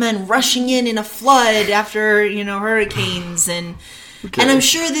cult men rushing in a flood after, hurricanes. And I'm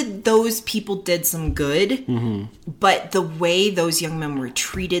sure that those people did some good, but the way those young men were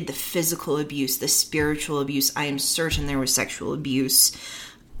treated, the physical abuse, the spiritual abuse, I am certain there was sexual abuse,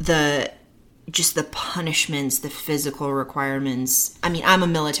 the punishments, the physical requirements. I mean, I'm a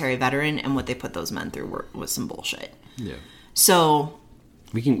military veteran, and what they put those men through was some bullshit. Yeah. So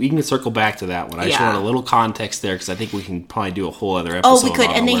We can circle back to that one. I just Yeah. want a little context there because I think we can probably do a whole other episode. Oh, we could.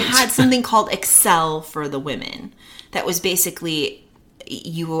 on And they alerts. had something called Excel for the women. That was basically,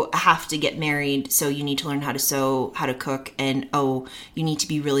 you have to get married, so you need to learn how to sew, how to cook, and you need to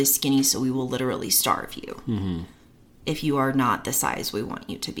be really skinny, so we will literally starve you if you are not the size we want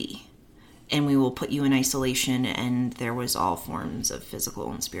you to be. And we will put you in isolation, and there was all forms of physical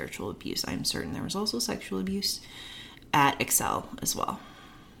and spiritual abuse. I'm certain there was also sexual abuse at Excel as well.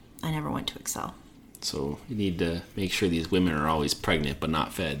 I never went to Excel. So you need to make sure these women are always pregnant but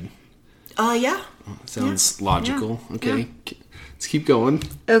not fed. Yeah. Sounds logical. Yeah. Okay. Yeah. Let's keep going.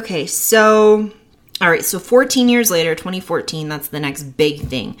 Okay, so 14 years later, 2014, that's the next big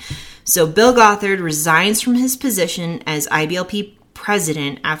thing. So Bill Gothard resigns from his position as IBLP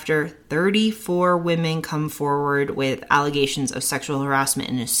president after 34 women come forward with allegations of sexual harassment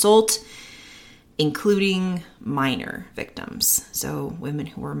and assault, including minor victims. So women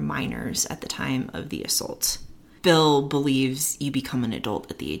who were minors at the time of the assault. Bill believes you become an adult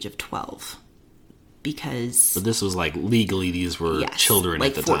at the age of 12 because... But this was like legally these were children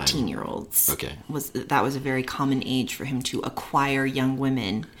at the time. Like 14-year-olds. Okay. That was a very common age for him to acquire young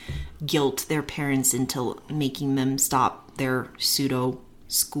women, guilt their parents into making them stop their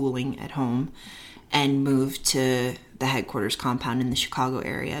pseudo-schooling at home, and move to the headquarters compound in the Chicago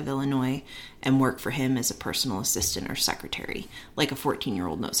area of Illinois and work for him as a personal assistant or secretary. Like a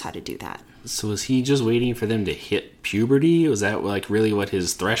 14-year-old knows how to do that. So was he just waiting for them to hit puberty? Was that like really what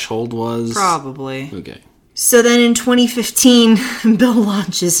his threshold was? Probably. Okay. So then in 2015, Bill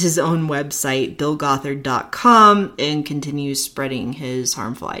launches his own website, billgothard.com, and continues spreading his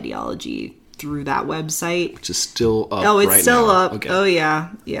harmful ideology through that website. Which is still up. Oh, it's right still now. up. Okay. Oh,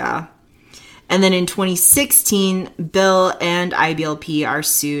 yeah. And then in 2016, Bill and IBLP are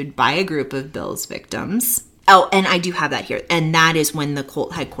sued by a group of Bill's victims. Oh, and I do have that here. And that is when the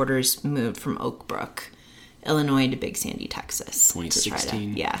cult headquarters moved from Oak Brook, Illinois to Big Sandy, Texas.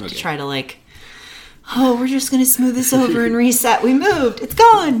 2016? To try to like, we're just going to smooth this over and reset. We moved. It's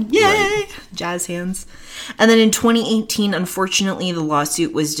gone. Yay. Right. Jazz hands. And then in 2018, unfortunately, the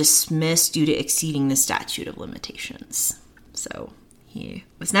lawsuit was dismissed due to exceeding the statute of limitations. So he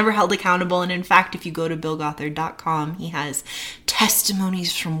was never held accountable. And in fact, if you go to billgothard.com, he has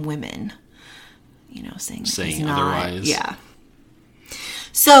testimonies from women, saying he's not, otherwise. Yeah.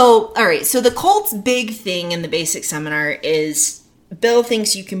 So, all right. So the cult's big thing in the basic seminar is Bill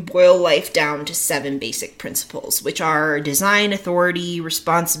thinks you can boil life down to 7 basic principles, which are design, authority,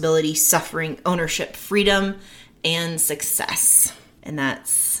 responsibility, suffering, ownership, freedom, and success. And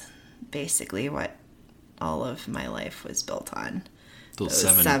that's basically what all of my life was built on. Those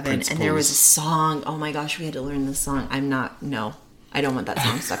 7 principles. And there was a song. Oh my gosh, we had to learn this song. I don't want that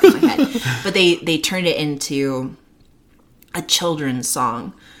song stuck in my head. But they turned it into a children's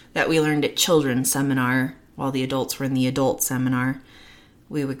song that we learned at children's seminar. While the adults were in the adult seminar,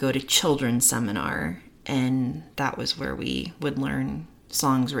 we would go to children's seminar, and that was where we would learn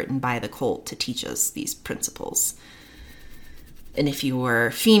songs written by the cult to teach us these principles. And if you were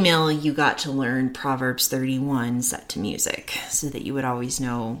female, you got to learn Proverbs 31 set to music, so that you would always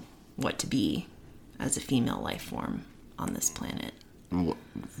know what to be as a female life form on this planet.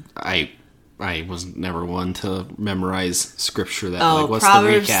 I was never one to memorize scripture that what's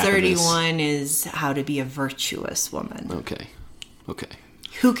Proverbs the recap 31 is how to be a virtuous woman. Okay.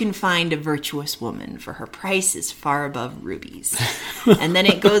 Who can find a virtuous woman, for her price is far above rubies. And then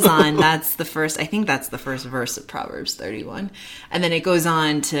it goes on, I think that's the first verse of Proverbs 31. And then it goes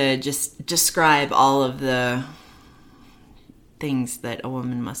on to just describe all of the things that a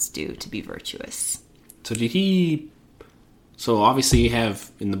woman must do to be virtuous. So obviously you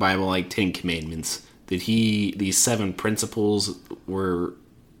have in the Bible like 10 commandments. These 7 principles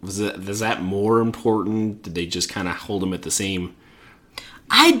was that more important? Did they just kind of hold them at the same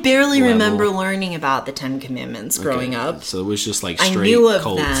I barely level? remember learning about the 10 commandments growing up. So it was just like straight I knew of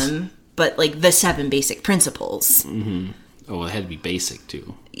cults. them, but like the 7 basic principles. Mm-hmm. Oh, it had to be basic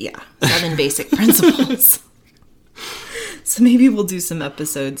too. Yeah, 7 basic principles. So maybe we'll do some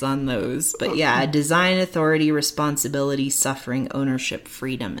episodes on those. But yeah, design, authority, responsibility, suffering, ownership,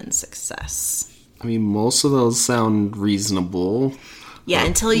 freedom, and success. I mean, most of those sound reasonable. Yeah,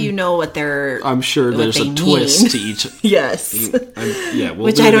 until you know what they're... I'm sure there's a twist to each. Yes.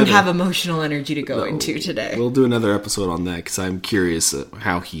 Which I don't have emotional energy to go into today. We'll do another episode on that because I'm curious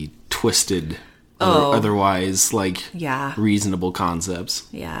how he twisted otherwise reasonable concepts.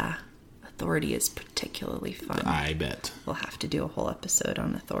 Yeah. Authority is particularly fun. I bet. We'll have to do a whole episode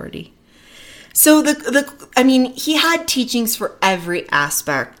on authority. So he had teachings for every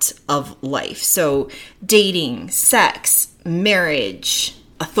aspect of life. So dating, sex, marriage,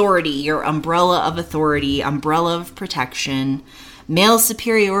 authority, your umbrella of authority, umbrella of protection, male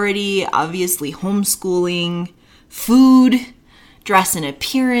superiority, obviously homeschooling, food, dress and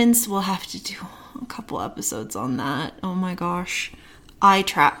appearance. We'll have to do a couple episodes on that. Oh my gosh. Eye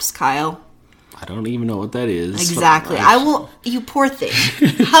traps, Kyle. I don't even know what that is. Exactly. I will. You poor thing.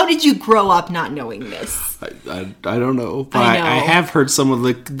 How did you grow up not knowing this? I don't know. But I have heard some of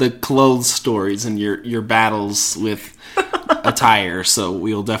the clothes stories and your battles with attire, so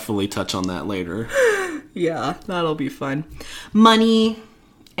we'll definitely touch on that later. Yeah, that'll be fun. Money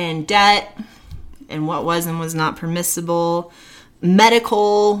and debt and what was and was not permissible.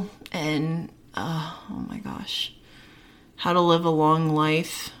 Medical and, oh my gosh, how to live a long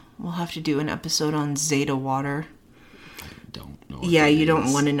life. We'll have to do an episode on Zeta water. I don't know. Yeah, you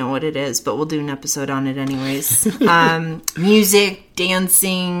don't want to know what it is, but we'll do an episode on it anyways. Music,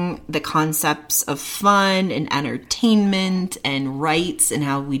 dancing, the concepts of fun and entertainment and rights and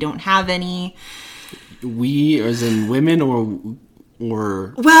how we don't have any. We, as in women,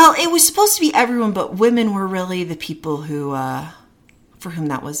 or well, it was supposed to be everyone, but women were really the people who, for whom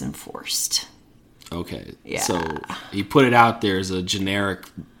that was enforced. Okay. Yeah. So you put it out there as a generic.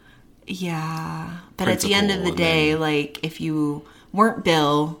 Yeah, but at the end of the day, like, if you weren't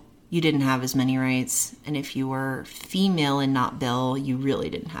Bill, you didn't have as many rights. And if you were female and not Bill, you really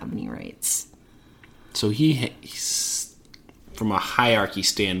didn't have any rights. So he's, from a hierarchy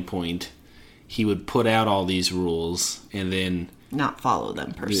standpoint, he would put out all these rules and then not follow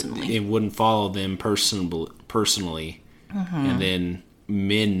them personally. It wouldn't follow them personally. Mm-hmm. And then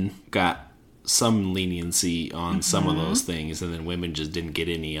men got some leniency on some of those things, and then women just didn't get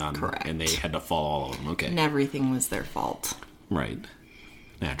any on. Correct. And they had to follow all of them. Okay. And everything was their fault. Right.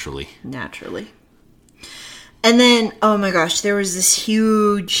 Naturally. And then, oh my gosh, there was this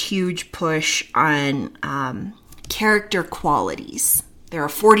huge push on character qualities. There are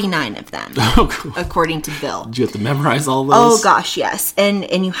 49 of them, according to Bill. Did you have to memorize all those? Oh gosh, yes.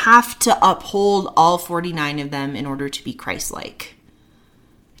 And you have to uphold all 49 of them in order to be Christ-like.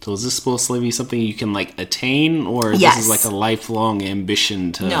 So is this supposed to be something you can, like, attain, or yes. This is like a lifelong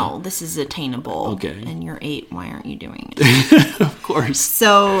ambition to... No, this is attainable. Okay. And you're 8, why aren't you doing it? Of course.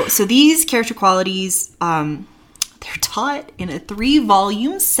 So these character qualities, they're taught in a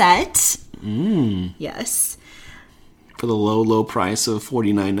 3-volume set. Yes. For the low price of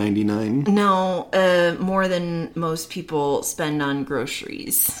 $49.99. No, more than most people spend on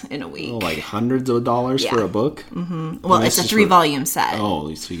groceries in a week. Oh, like hundreds of dollars for a book? Mm-hmm. Well, it's a 3-volume set.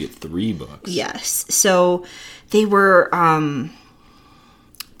 Oh, so you get 3 books. Yes. So they were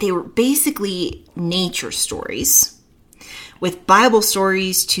basically nature stories with Bible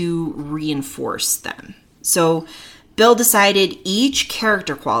stories to reinforce them. So Bill decided each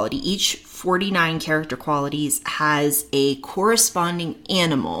character quality, each 49 character qualities, has a corresponding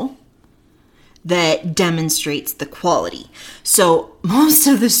animal that demonstrates the quality. So most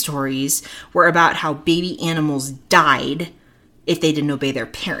of the stories were about how baby animals died if they didn't obey their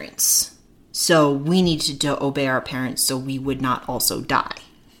parents. So we needed to obey our parents so we would not also die.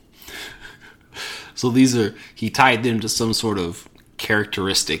 So he tied them to some sort of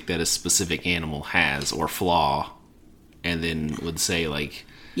characteristic that a specific animal has or flaw, and then would say, like,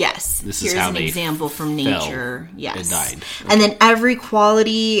 yes, this here's is how an they example from nature. Yes, and died. Okay. And then every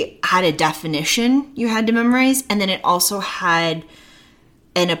quality had a definition you had to memorize, and then it also had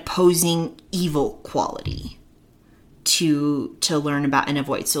an opposing evil quality to learn about and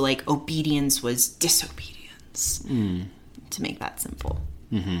avoid. So, like, obedience was disobedience, to make that simple.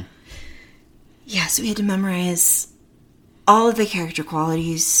 Mm-hmm. Yeah, so we had to memorize all of the character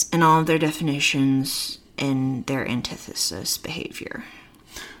qualities and all of their definitions and their antithesis behavior.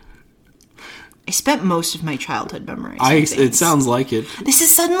 I spent most of my childhood memorizing things. It sounds like it. This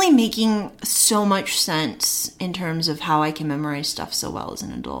is suddenly making so much sense in terms of how I can memorize stuff so well as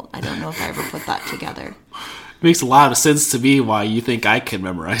an adult. I don't know if I ever put that together. It makes a lot of sense to me why you think I can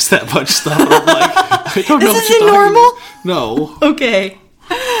memorize that much stuff. I'm like, I don't know what you're talking about. No. Okay.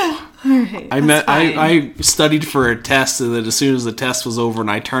 All right, I studied for a test, and then as soon as the test was over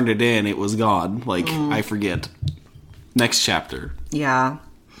and I turned it in, it was gone. Like, I forget. Next chapter. Yeah.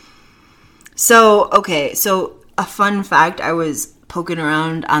 So a fun fact, I was poking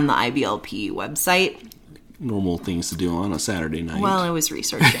around on the IBLP website. Normal things to do on a Saturday night. Well, I was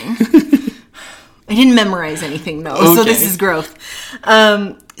researching. I didn't memorize anything, though, so this is growth.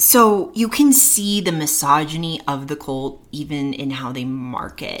 So you can see the misogyny of the cult even in how they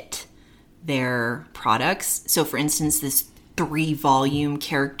market their products. So, for instance, this 3-volume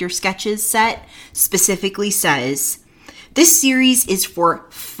character sketches set specifically says, this series is for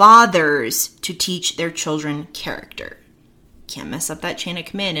fathers to teach their children character. can't mess up that chain of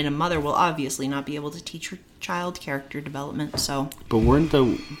command, and a mother will obviously not be able to teach her child character development. So, but weren't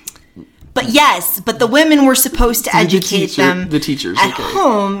the but the women were supposed to educate the teachers at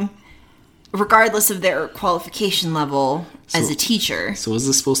home, regardless of their qualification level as a teacher. So is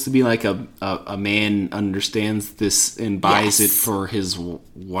this supposed to be like a man understands this and buys it for his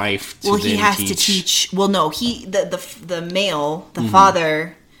wife to he has to teach. Well, no, the male, the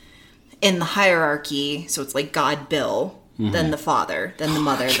father in the hierarchy, so it's like God, Bill, then the father, then the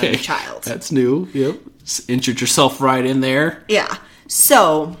mother, then the child. That's new. Yep. Insert yourself right in there. Yeah.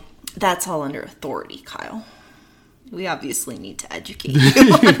 So that's all under authority, Kyle. We obviously need to educate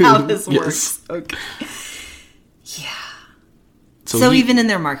you on how this works. Okay. Yeah. So even in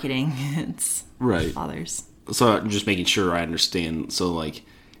their marketing, it's fathers. So I'm just making sure I understand. So like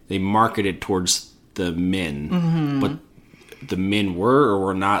they marketed towards the men, but the men were or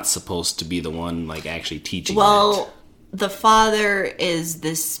were not supposed to be the one like actually teaching. Well, the father is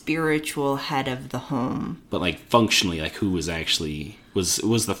the spiritual head of the home. But like functionally, like who was actually was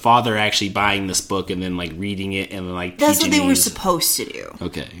the father actually buying this book and then like reading it and then like that's teaching what they were supposed to do.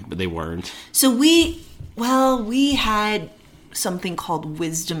 Okay, but they weren't. So we had something called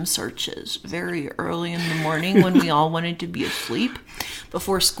wisdom searches very early in the morning when we all wanted to be asleep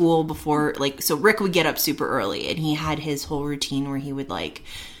before school, so Rick would get up super early and he had his whole routine where he would like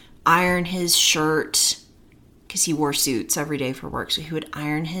iron his shirt because he wore suits every day for work. So he would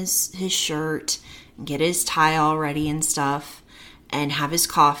iron his shirt and get his tie all ready and stuff and have his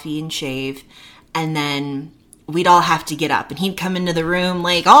coffee and shave. And then we'd all have to get up and he'd come into the room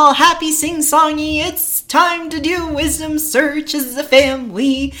like all happy sing-songy. It's time to do wisdom search as a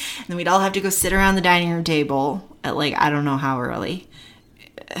family. And then we'd all have to go sit around the dining room table at like, I don't know how early,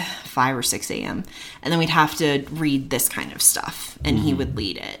 5 or 6 a.m. And then we'd have to read this kind of stuff and he would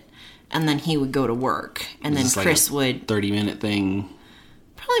lead it. And then he would go to work. And then Chris would... 30-minute thing?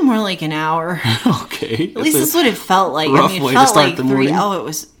 Probably more like an hour. Okay. At least that's what it felt like. Rough way to start the morning. Oh, it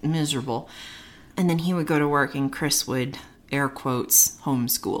was miserable. And then he would go to work and Chris would, air quotes,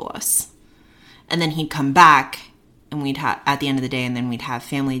 homeschool us. And then he'd come back and we'd have, at the end of the day, and then we'd have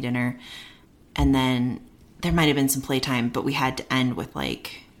family dinner. And then there might have been some playtime, but we had to end with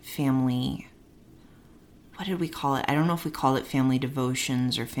like family... What did we call it? I don't know if we call it family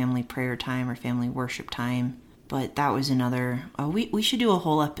devotions or family prayer time or family worship time. But that was another... we should do a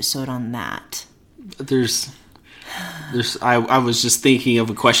whole episode on that. I was just thinking of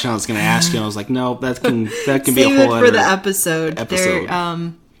a question I was going to ask you, and I was like, no, that can be a whole Save it for other the episode. There,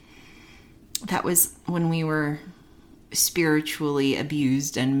 that was when we were spiritually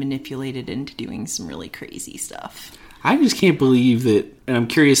abused and manipulated into doing some really crazy stuff. I just can't believe that, and I'm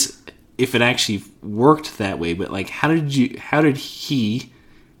curious if it actually worked that way, but like, how did he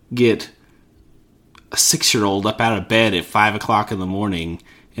get a 6-year-old up out of bed at 5 o'clock in the morning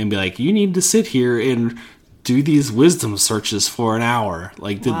and be like, you need to sit here and do these wisdom searches for an hour?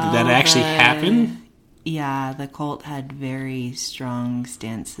 Like, did that actually happen? Yeah, the cult had very strong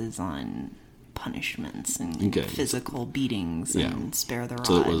stances on punishments and physical beatings and spare the rod.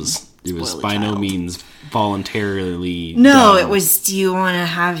 So it was by no means voluntarily No, done. It was, do you want to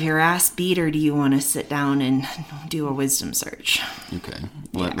have your ass beat or do you want to sit down and do a wisdom search? Okay.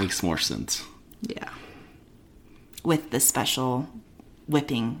 Well, that makes more sense. Yeah. With the special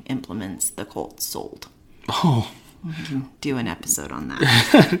whipping implements the cult sold. Oh. We can do an episode on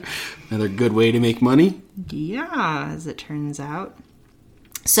that. Another good way to make money? Yeah, as it turns out.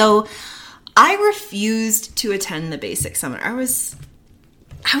 So, I refused to attend the basic seminar. I was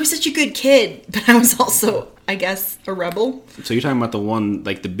such a good kid, but I was also, I guess, a rebel. So you're talking about the one,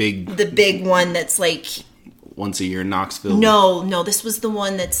 like the big one that's like... once a year in Knoxville? No, this was the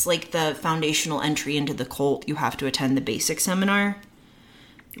one that's like the foundational entry into the cult. You have to attend the basic seminar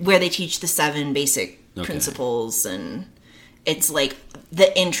where they teach the 7 basic principles, and it's like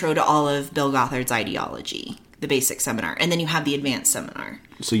the intro to all of Bill Gothard's ideology, the basic seminar. And then you have the advanced seminar.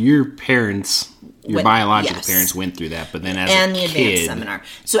 So your parents, your biological parents went through that, but then the advanced seminar.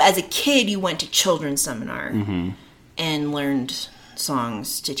 So as a kid, you went to children's seminar and learned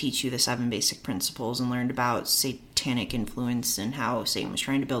songs to teach you the 7 basic principles and learned about satanic influence and how Satan was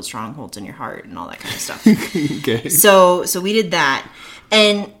trying to build strongholds in your heart and all that kind of stuff. Okay. So we did that.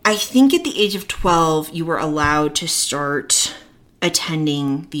 And I think at the age of 12, you were allowed to start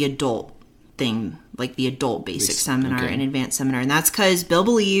attending the adult thing, like the adult basic seminar and advanced seminar. And that's because Bill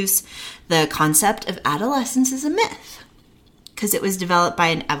believes the concept of adolescence is a myth because it was developed by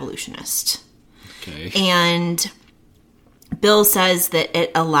an evolutionist. Okay. And Bill says that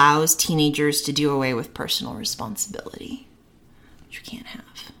it allows teenagers to do away with personal responsibility, which you can't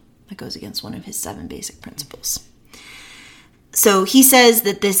have. That goes against one of his 7 basic principles. So he says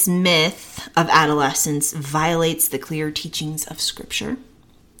that this myth of adolescence violates the clear teachings of Scripture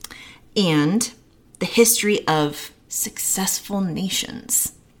and the history of successful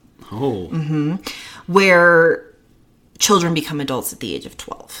nations. Oh. Where children become adults at the age of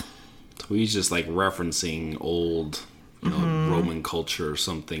 12. So he's just like referencing old, Roman culture or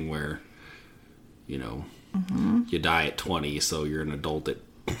something where, you die at 20, so you're an adult at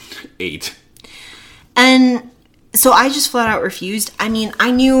 8. And so I just flat out refused. I mean,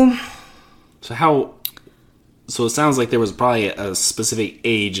 I knew... So it sounds like there was probably a specific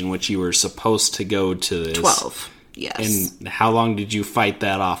age in which you were supposed to go to this. 12, yes. And how long did you fight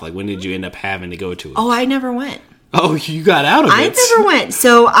that off? Like, when did you end up having to go to it? Oh, I never went. Oh, you got out of it. I never went.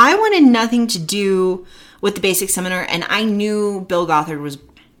 So I wanted nothing to do with the basic seminar, and I knew Bill Gothard was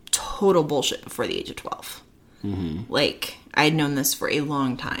total bullshit before the age of 12. Like, I had known this for a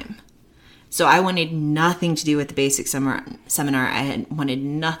long time. So I wanted nothing to do with the basic seminar. I wanted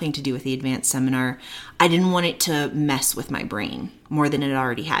nothing to do with the advanced seminar. I didn't want it to mess with my brain more than it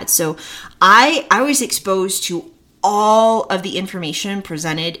already had. So I was exposed to all of the information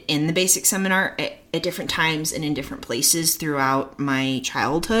presented in the basic seminar at different times and in different places throughout my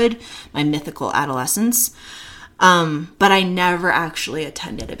childhood, my mythical adolescence. But I never actually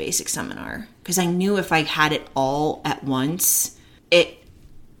attended a basic seminar because I knew if I had it all at once,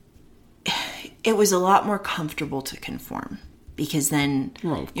 it was a lot more comfortable to conform because then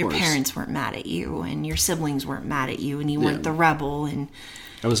your parents weren't mad at you and your siblings weren't mad at you and you weren't the rebel. And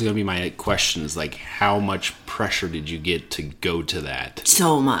that was going to be my question is like, how much pressure did you get to go to that?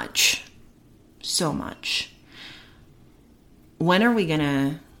 So much. When are we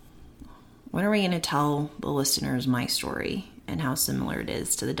going to tell the listeners my story and how similar it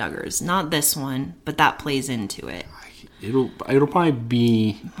is to the Duggars? Not this one, but that plays into it. It'll probably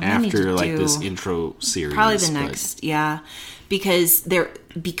be after like this intro series. Probably the next, yeah. Because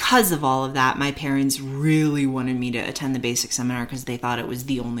of all of that, my parents really wanted me to attend the basic seminar because they thought it was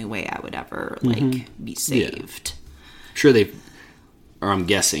the only way I would ever be saved. Yeah. Sure, I'm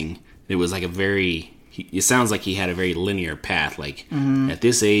guessing it was like it sounds like he had a very linear path. Like at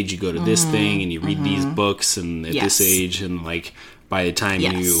this age, you go to this thing and you read these books, and at this age, and like by the time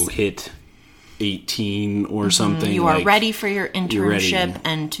you hit 18 or something, you are ready for your internship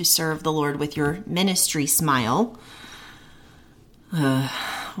and to serve the Lord with your ministry smile.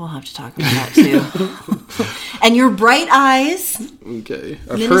 We'll have to talk about that too. And your bright eyes. Okay.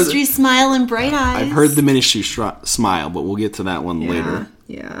 Ministry smile and bright eyes. I've heard the ministry smile, but we'll get to that one later.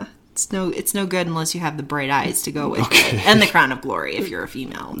 Yeah. It's no good unless you have the bright eyes to go with it. And the crown of glory if you're a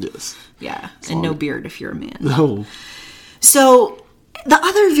female. Yes. Yeah. And no beard if you're a man. No. So the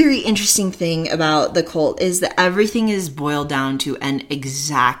other very interesting thing about the cult is that everything is boiled down to an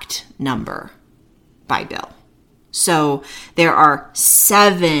exact number by Bill. So there are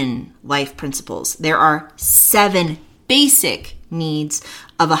 7 life principles. There are 7 basic needs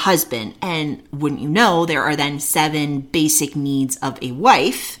of a husband. And wouldn't you know, there are then 7 basic needs of a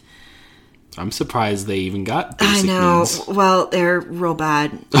wife. I'm surprised they even got basic needs. Well, they're real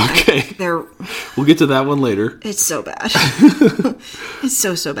bad. Okay. We'll get to that one later. It's so bad. It's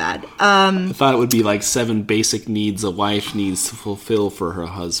so bad. I thought it would be like 7 basic needs a wife needs to fulfill for her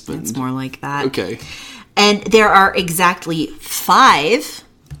husband. It's more like that. Okay. And there are exactly 5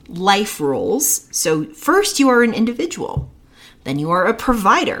 life roles. So first you are an individual. Then you are a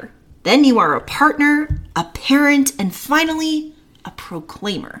provider. Then you are a partner, a parent, and finally a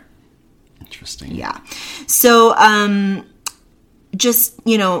proclaimer. Interesting. Yeah. So just,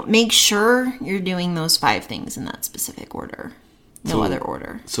 make sure you're doing those 5 things in that specific order. No other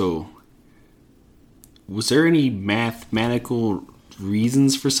order. So was there any mathematical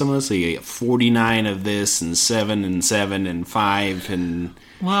reasons for some of this? So you get 49 of this and 7 and 7 and 5 and...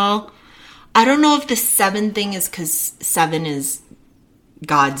 Well, I don't know if the 7 thing is because 7 is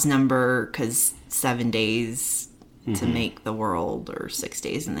God's number because 7 days to make the world, or 6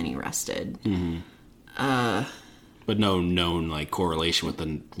 days and then he rested. But no known correlation with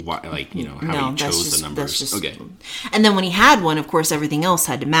how he chose the numbers. Okay. And then when he had one, of course, everything else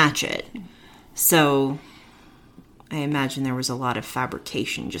had to match it. So I imagine there was a lot of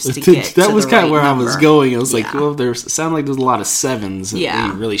fabrication just to get that to was the kind of right where number. I was going. I was like, well, it sounded like there's a lot of 7s.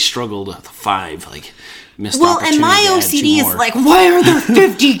 Yeah. They really struggled with the 5. Missed well, and my OCD is why are there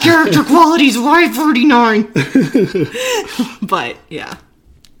 50 character qualities? Why 49? But yeah,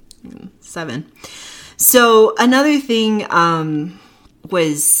 7. So another thing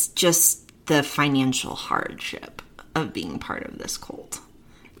was just the financial hardship of being part of this cult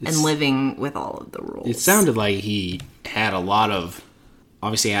and living with all of the rules. It sounded like he had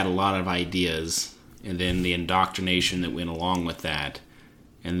obviously had a lot of ideas and then the indoctrination that went along with that.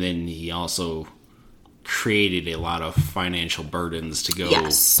 And then he also created a lot of financial burdens to go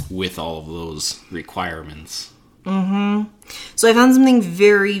with all of those requirements. So I found something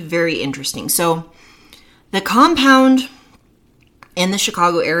very, very interesting. So the compound in the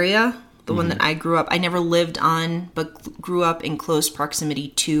Chicago area, the one that I grew up, I never lived on, but grew up in close proximity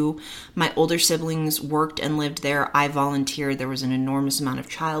to. My older siblings worked and lived there. I volunteered. There was an enormous amount of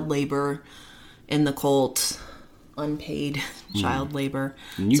child labor in the cult. Unpaid child labor.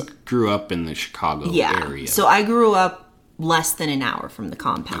 And you grew up in the Chicago area. So I grew up less than an hour from the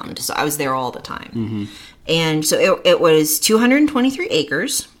compound. Okay. So I was there all the time. And so it was 223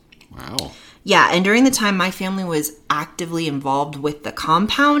 acres. Wow. Yeah, and during the time my family was actively involved with the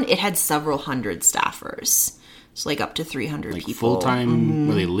compound, it had several hundred staffers. So like up to 300 people. Full-time?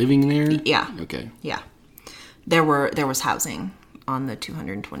 Were they living there? Yeah. Okay. Yeah. There was housing on the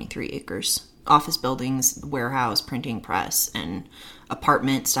 223 acres. Office buildings, warehouse, printing press, and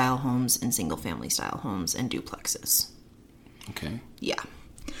apartment-style homes and single-family-style homes and duplexes. Okay. Yeah.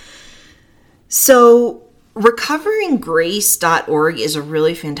 So, recoveringgrace.org is a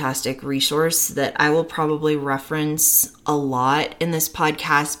really fantastic resource that I will probably reference a lot in this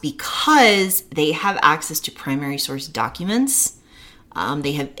podcast because they have access to primary source documents.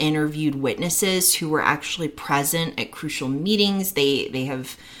 They have interviewed witnesses who were actually present at crucial meetings. They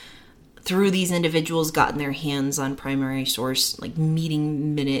have, through these individuals, gotten their hands on primary source, like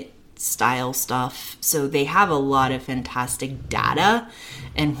meeting minute style stuff. So they have a lot of fantastic data.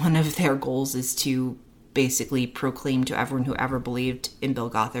 And one of their goals is to basically proclaim to everyone who ever believed in Bill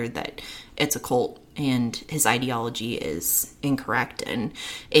Gothard that it's a cult and his ideology is incorrect. And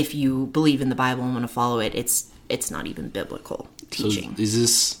if you believe in the Bible and want to follow it, it's not even biblical teaching. So is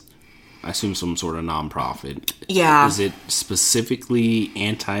this, I assume, some sort of nonprofit? Yeah. Is it specifically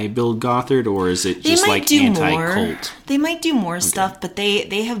anti-Bill Gothard, or is it just like anti-cult? They might do more stuff, but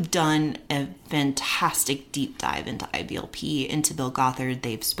they have done a fantastic deep dive into IBLP, into Bill Gothard.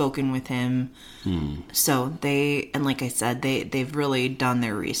 They've spoken with him. So and like I said, they've really done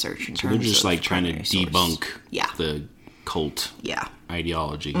their research in terms of. They're just like trying to debunk the cult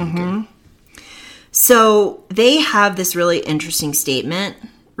ideology. Okay. So they have this really interesting statement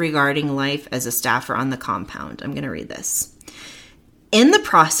regarding life as a staffer on the compound. I'm going to read this. In the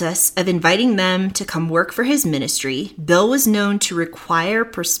process of inviting them to come work for his ministry, Bill was known to require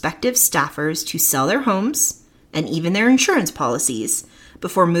prospective staffers to sell their homes and even their insurance policies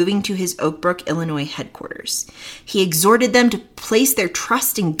before moving to his Oak Brook, Illinois headquarters. He exhorted them to place their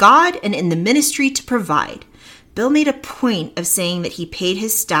trust in God and in the ministry to provide. Bill made a point of saying that he paid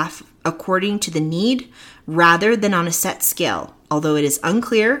his staff according to the need rather than on a set scale, although it is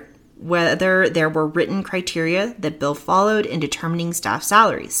unclear whether there were written criteria that Bill followed in determining staff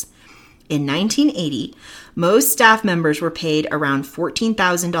salaries. In 1980, most staff members were paid around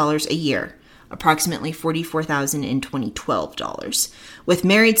 $14,000 a year, approximately $44,000 in 2012 dollars, with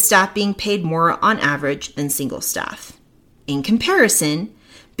married staff being paid more on average than single staff. In comparison,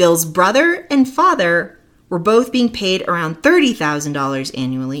 Bill's brother and father were both being paid around $30,000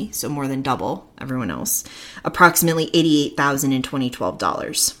 annually, so more than double everyone else, approximately $88,000 in 2012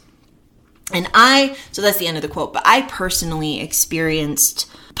 dollars. And so that's the end of the quote, but I personally experienced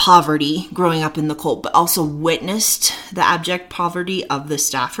poverty growing up in the cult, but also witnessed the abject poverty of the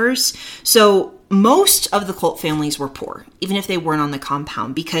staffers. So most of the cult families were poor, even if they weren't on the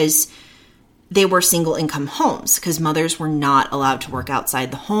compound, because they were single income homes, because mothers were not allowed to work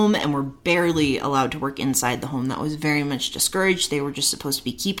outside the home and were barely allowed to work inside the home. That was very much discouraged. They were just supposed to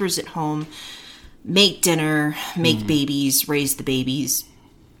be keepers at home, make dinner, make babies, raise the babies,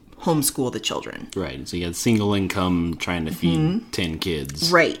 homeschool the children. Right. So you had single income trying to feed 10 kids.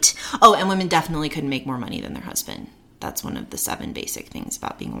 Right. Oh, and women definitely couldn't make more money than their husband. That's one of the 7 basic things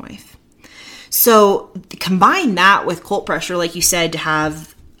about being a wife. So combine that with cult pressure, like you said, to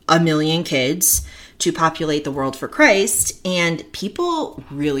have 1 million kids to populate the world for Christ, and people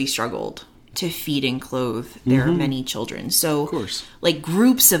really struggled to feed and clothe their many children. So, of course, like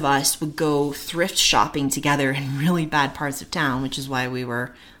groups of us would go thrift shopping together in really bad parts of town, which is why we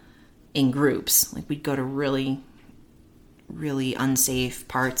were in groups. Like we'd go to really, really unsafe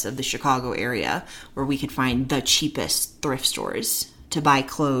parts of the Chicago area where we could find the cheapest thrift stores to buy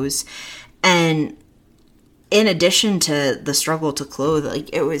clothes. And in addition to the struggle to clothe,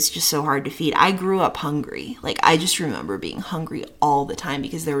 like it was just so hard to feed. I grew up hungry. Like I just remember being hungry all the time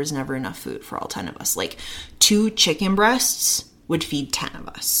because there was never enough food for all 10 of us. Like 2 chicken breasts would feed 10 of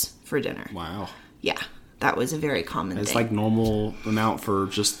us for dinner. Wow. Yeah, that was a very common thing. It's like normal amount for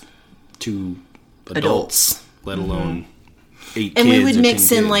just 2 adults. Let alone 8 And kids we would or mix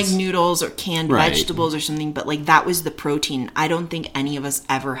 10 in like kids. noodles or canned Right. vegetables or something, but like that was the protein. I don't think any of us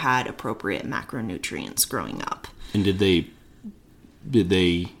ever had appropriate macronutrients growing up. And did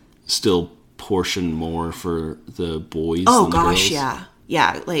they still portion more for the boys? Oh than the gosh, girls? yeah.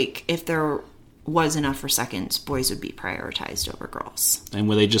 Yeah, like if there was enough for seconds, boys would be prioritized over girls. And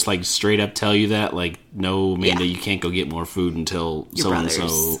would they just like straight up tell you that? Like, no, Amanda, Yeah. you can't go get more food until Your so and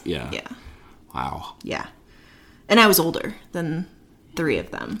brothers. so. Yeah. Yeah. Wow. Yeah. And I was older than 3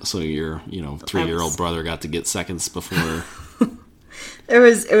 of them. So your 3-year-old brother got to get seconds before. It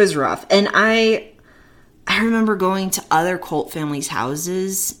was rough. And I remember going to other cult families'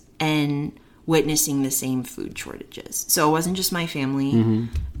 houses and witnessing the same food shortages. So it wasn't just my family. Mm-hmm.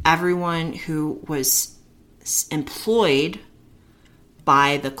 Everyone who was employed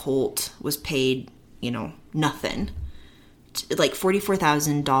by the cult was paid, nothing. Like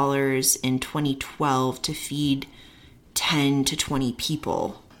 $44,000 in 2012 to feed 10 to 20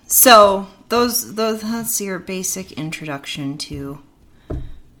 people. So that's your basic introduction to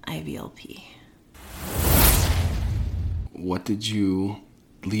IBLP. What did you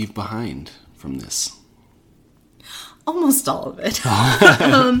leave behind from this? Almost all of it.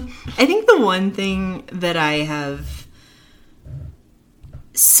 I think the one thing that I have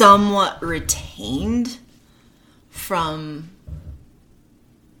somewhat retained from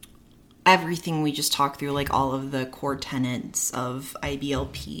everything we just talked through, like all of the core tenets of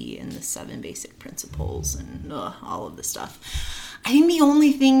IBLP and the 7 basic principles and all of the stuff. I think the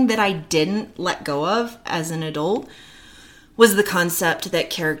only thing that I didn't let go of as an adult was the concept that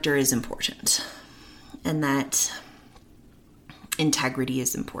character is important and that integrity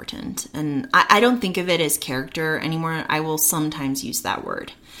is important. And I don't think of it as character anymore. I will sometimes use that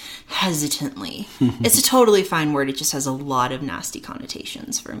word hesitantly. It's a totally fine word. It just has a lot of nasty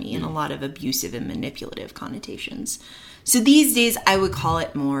connotations for me and a lot of abusive and manipulative connotations. So these days I would call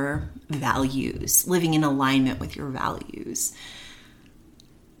it more values, living in alignment with your values.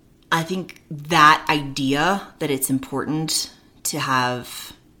 I think that idea that it's important to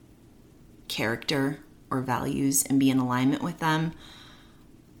have character or values and be in alignment with them,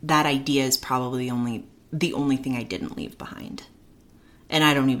 that idea is probably the only thing I didn't leave behind. And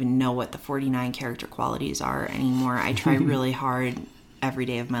I don't even know what the 49 character qualities are anymore. I try really hard every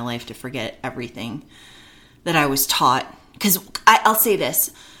day of my life to forget everything that I was taught. Because I'll say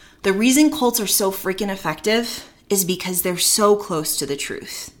this, the reason cults are so freaking effective is because they're so close to the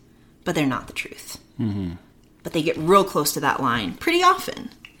truth, but they're not the truth. Mm-hmm. But they get real close to that line pretty often.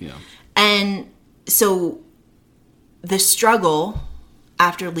 Yeah. And so the struggle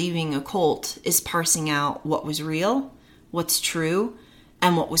after leaving a cult is parsing out what was real, what's true,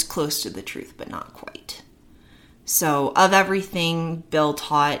 and what was close to the truth, but not quite. So of everything Bill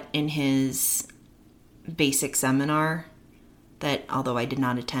taught in his basic seminar, that although I did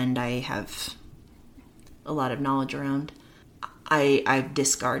not attend, I have a lot of knowledge around, I've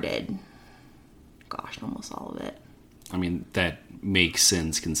discarded, almost all of it. I mean, that makes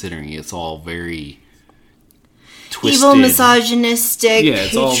sense considering it's all very twisted. Evil, misogynistic,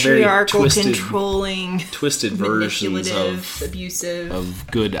 it's all very patriarchal, twisted, controlling, twisted versions manipulative, abusive of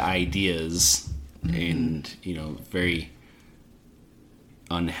good ideas, and very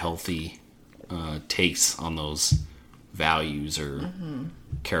unhealthy takes on those values or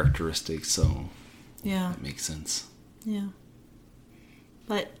characteristics. So yeah, that makes sense. Yeah,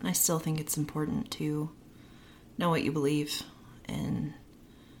 but I still think it's important to know what you believe and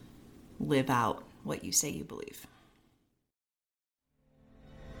live out what you say you believe.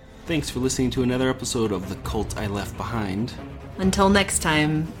 Thanks for listening to another episode of The Cult I Left Behind. Until next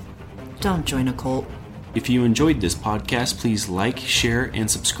time, don't join a cult. If you enjoyed this podcast, please like, share, and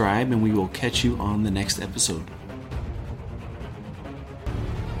subscribe, and we will catch you on the next episode.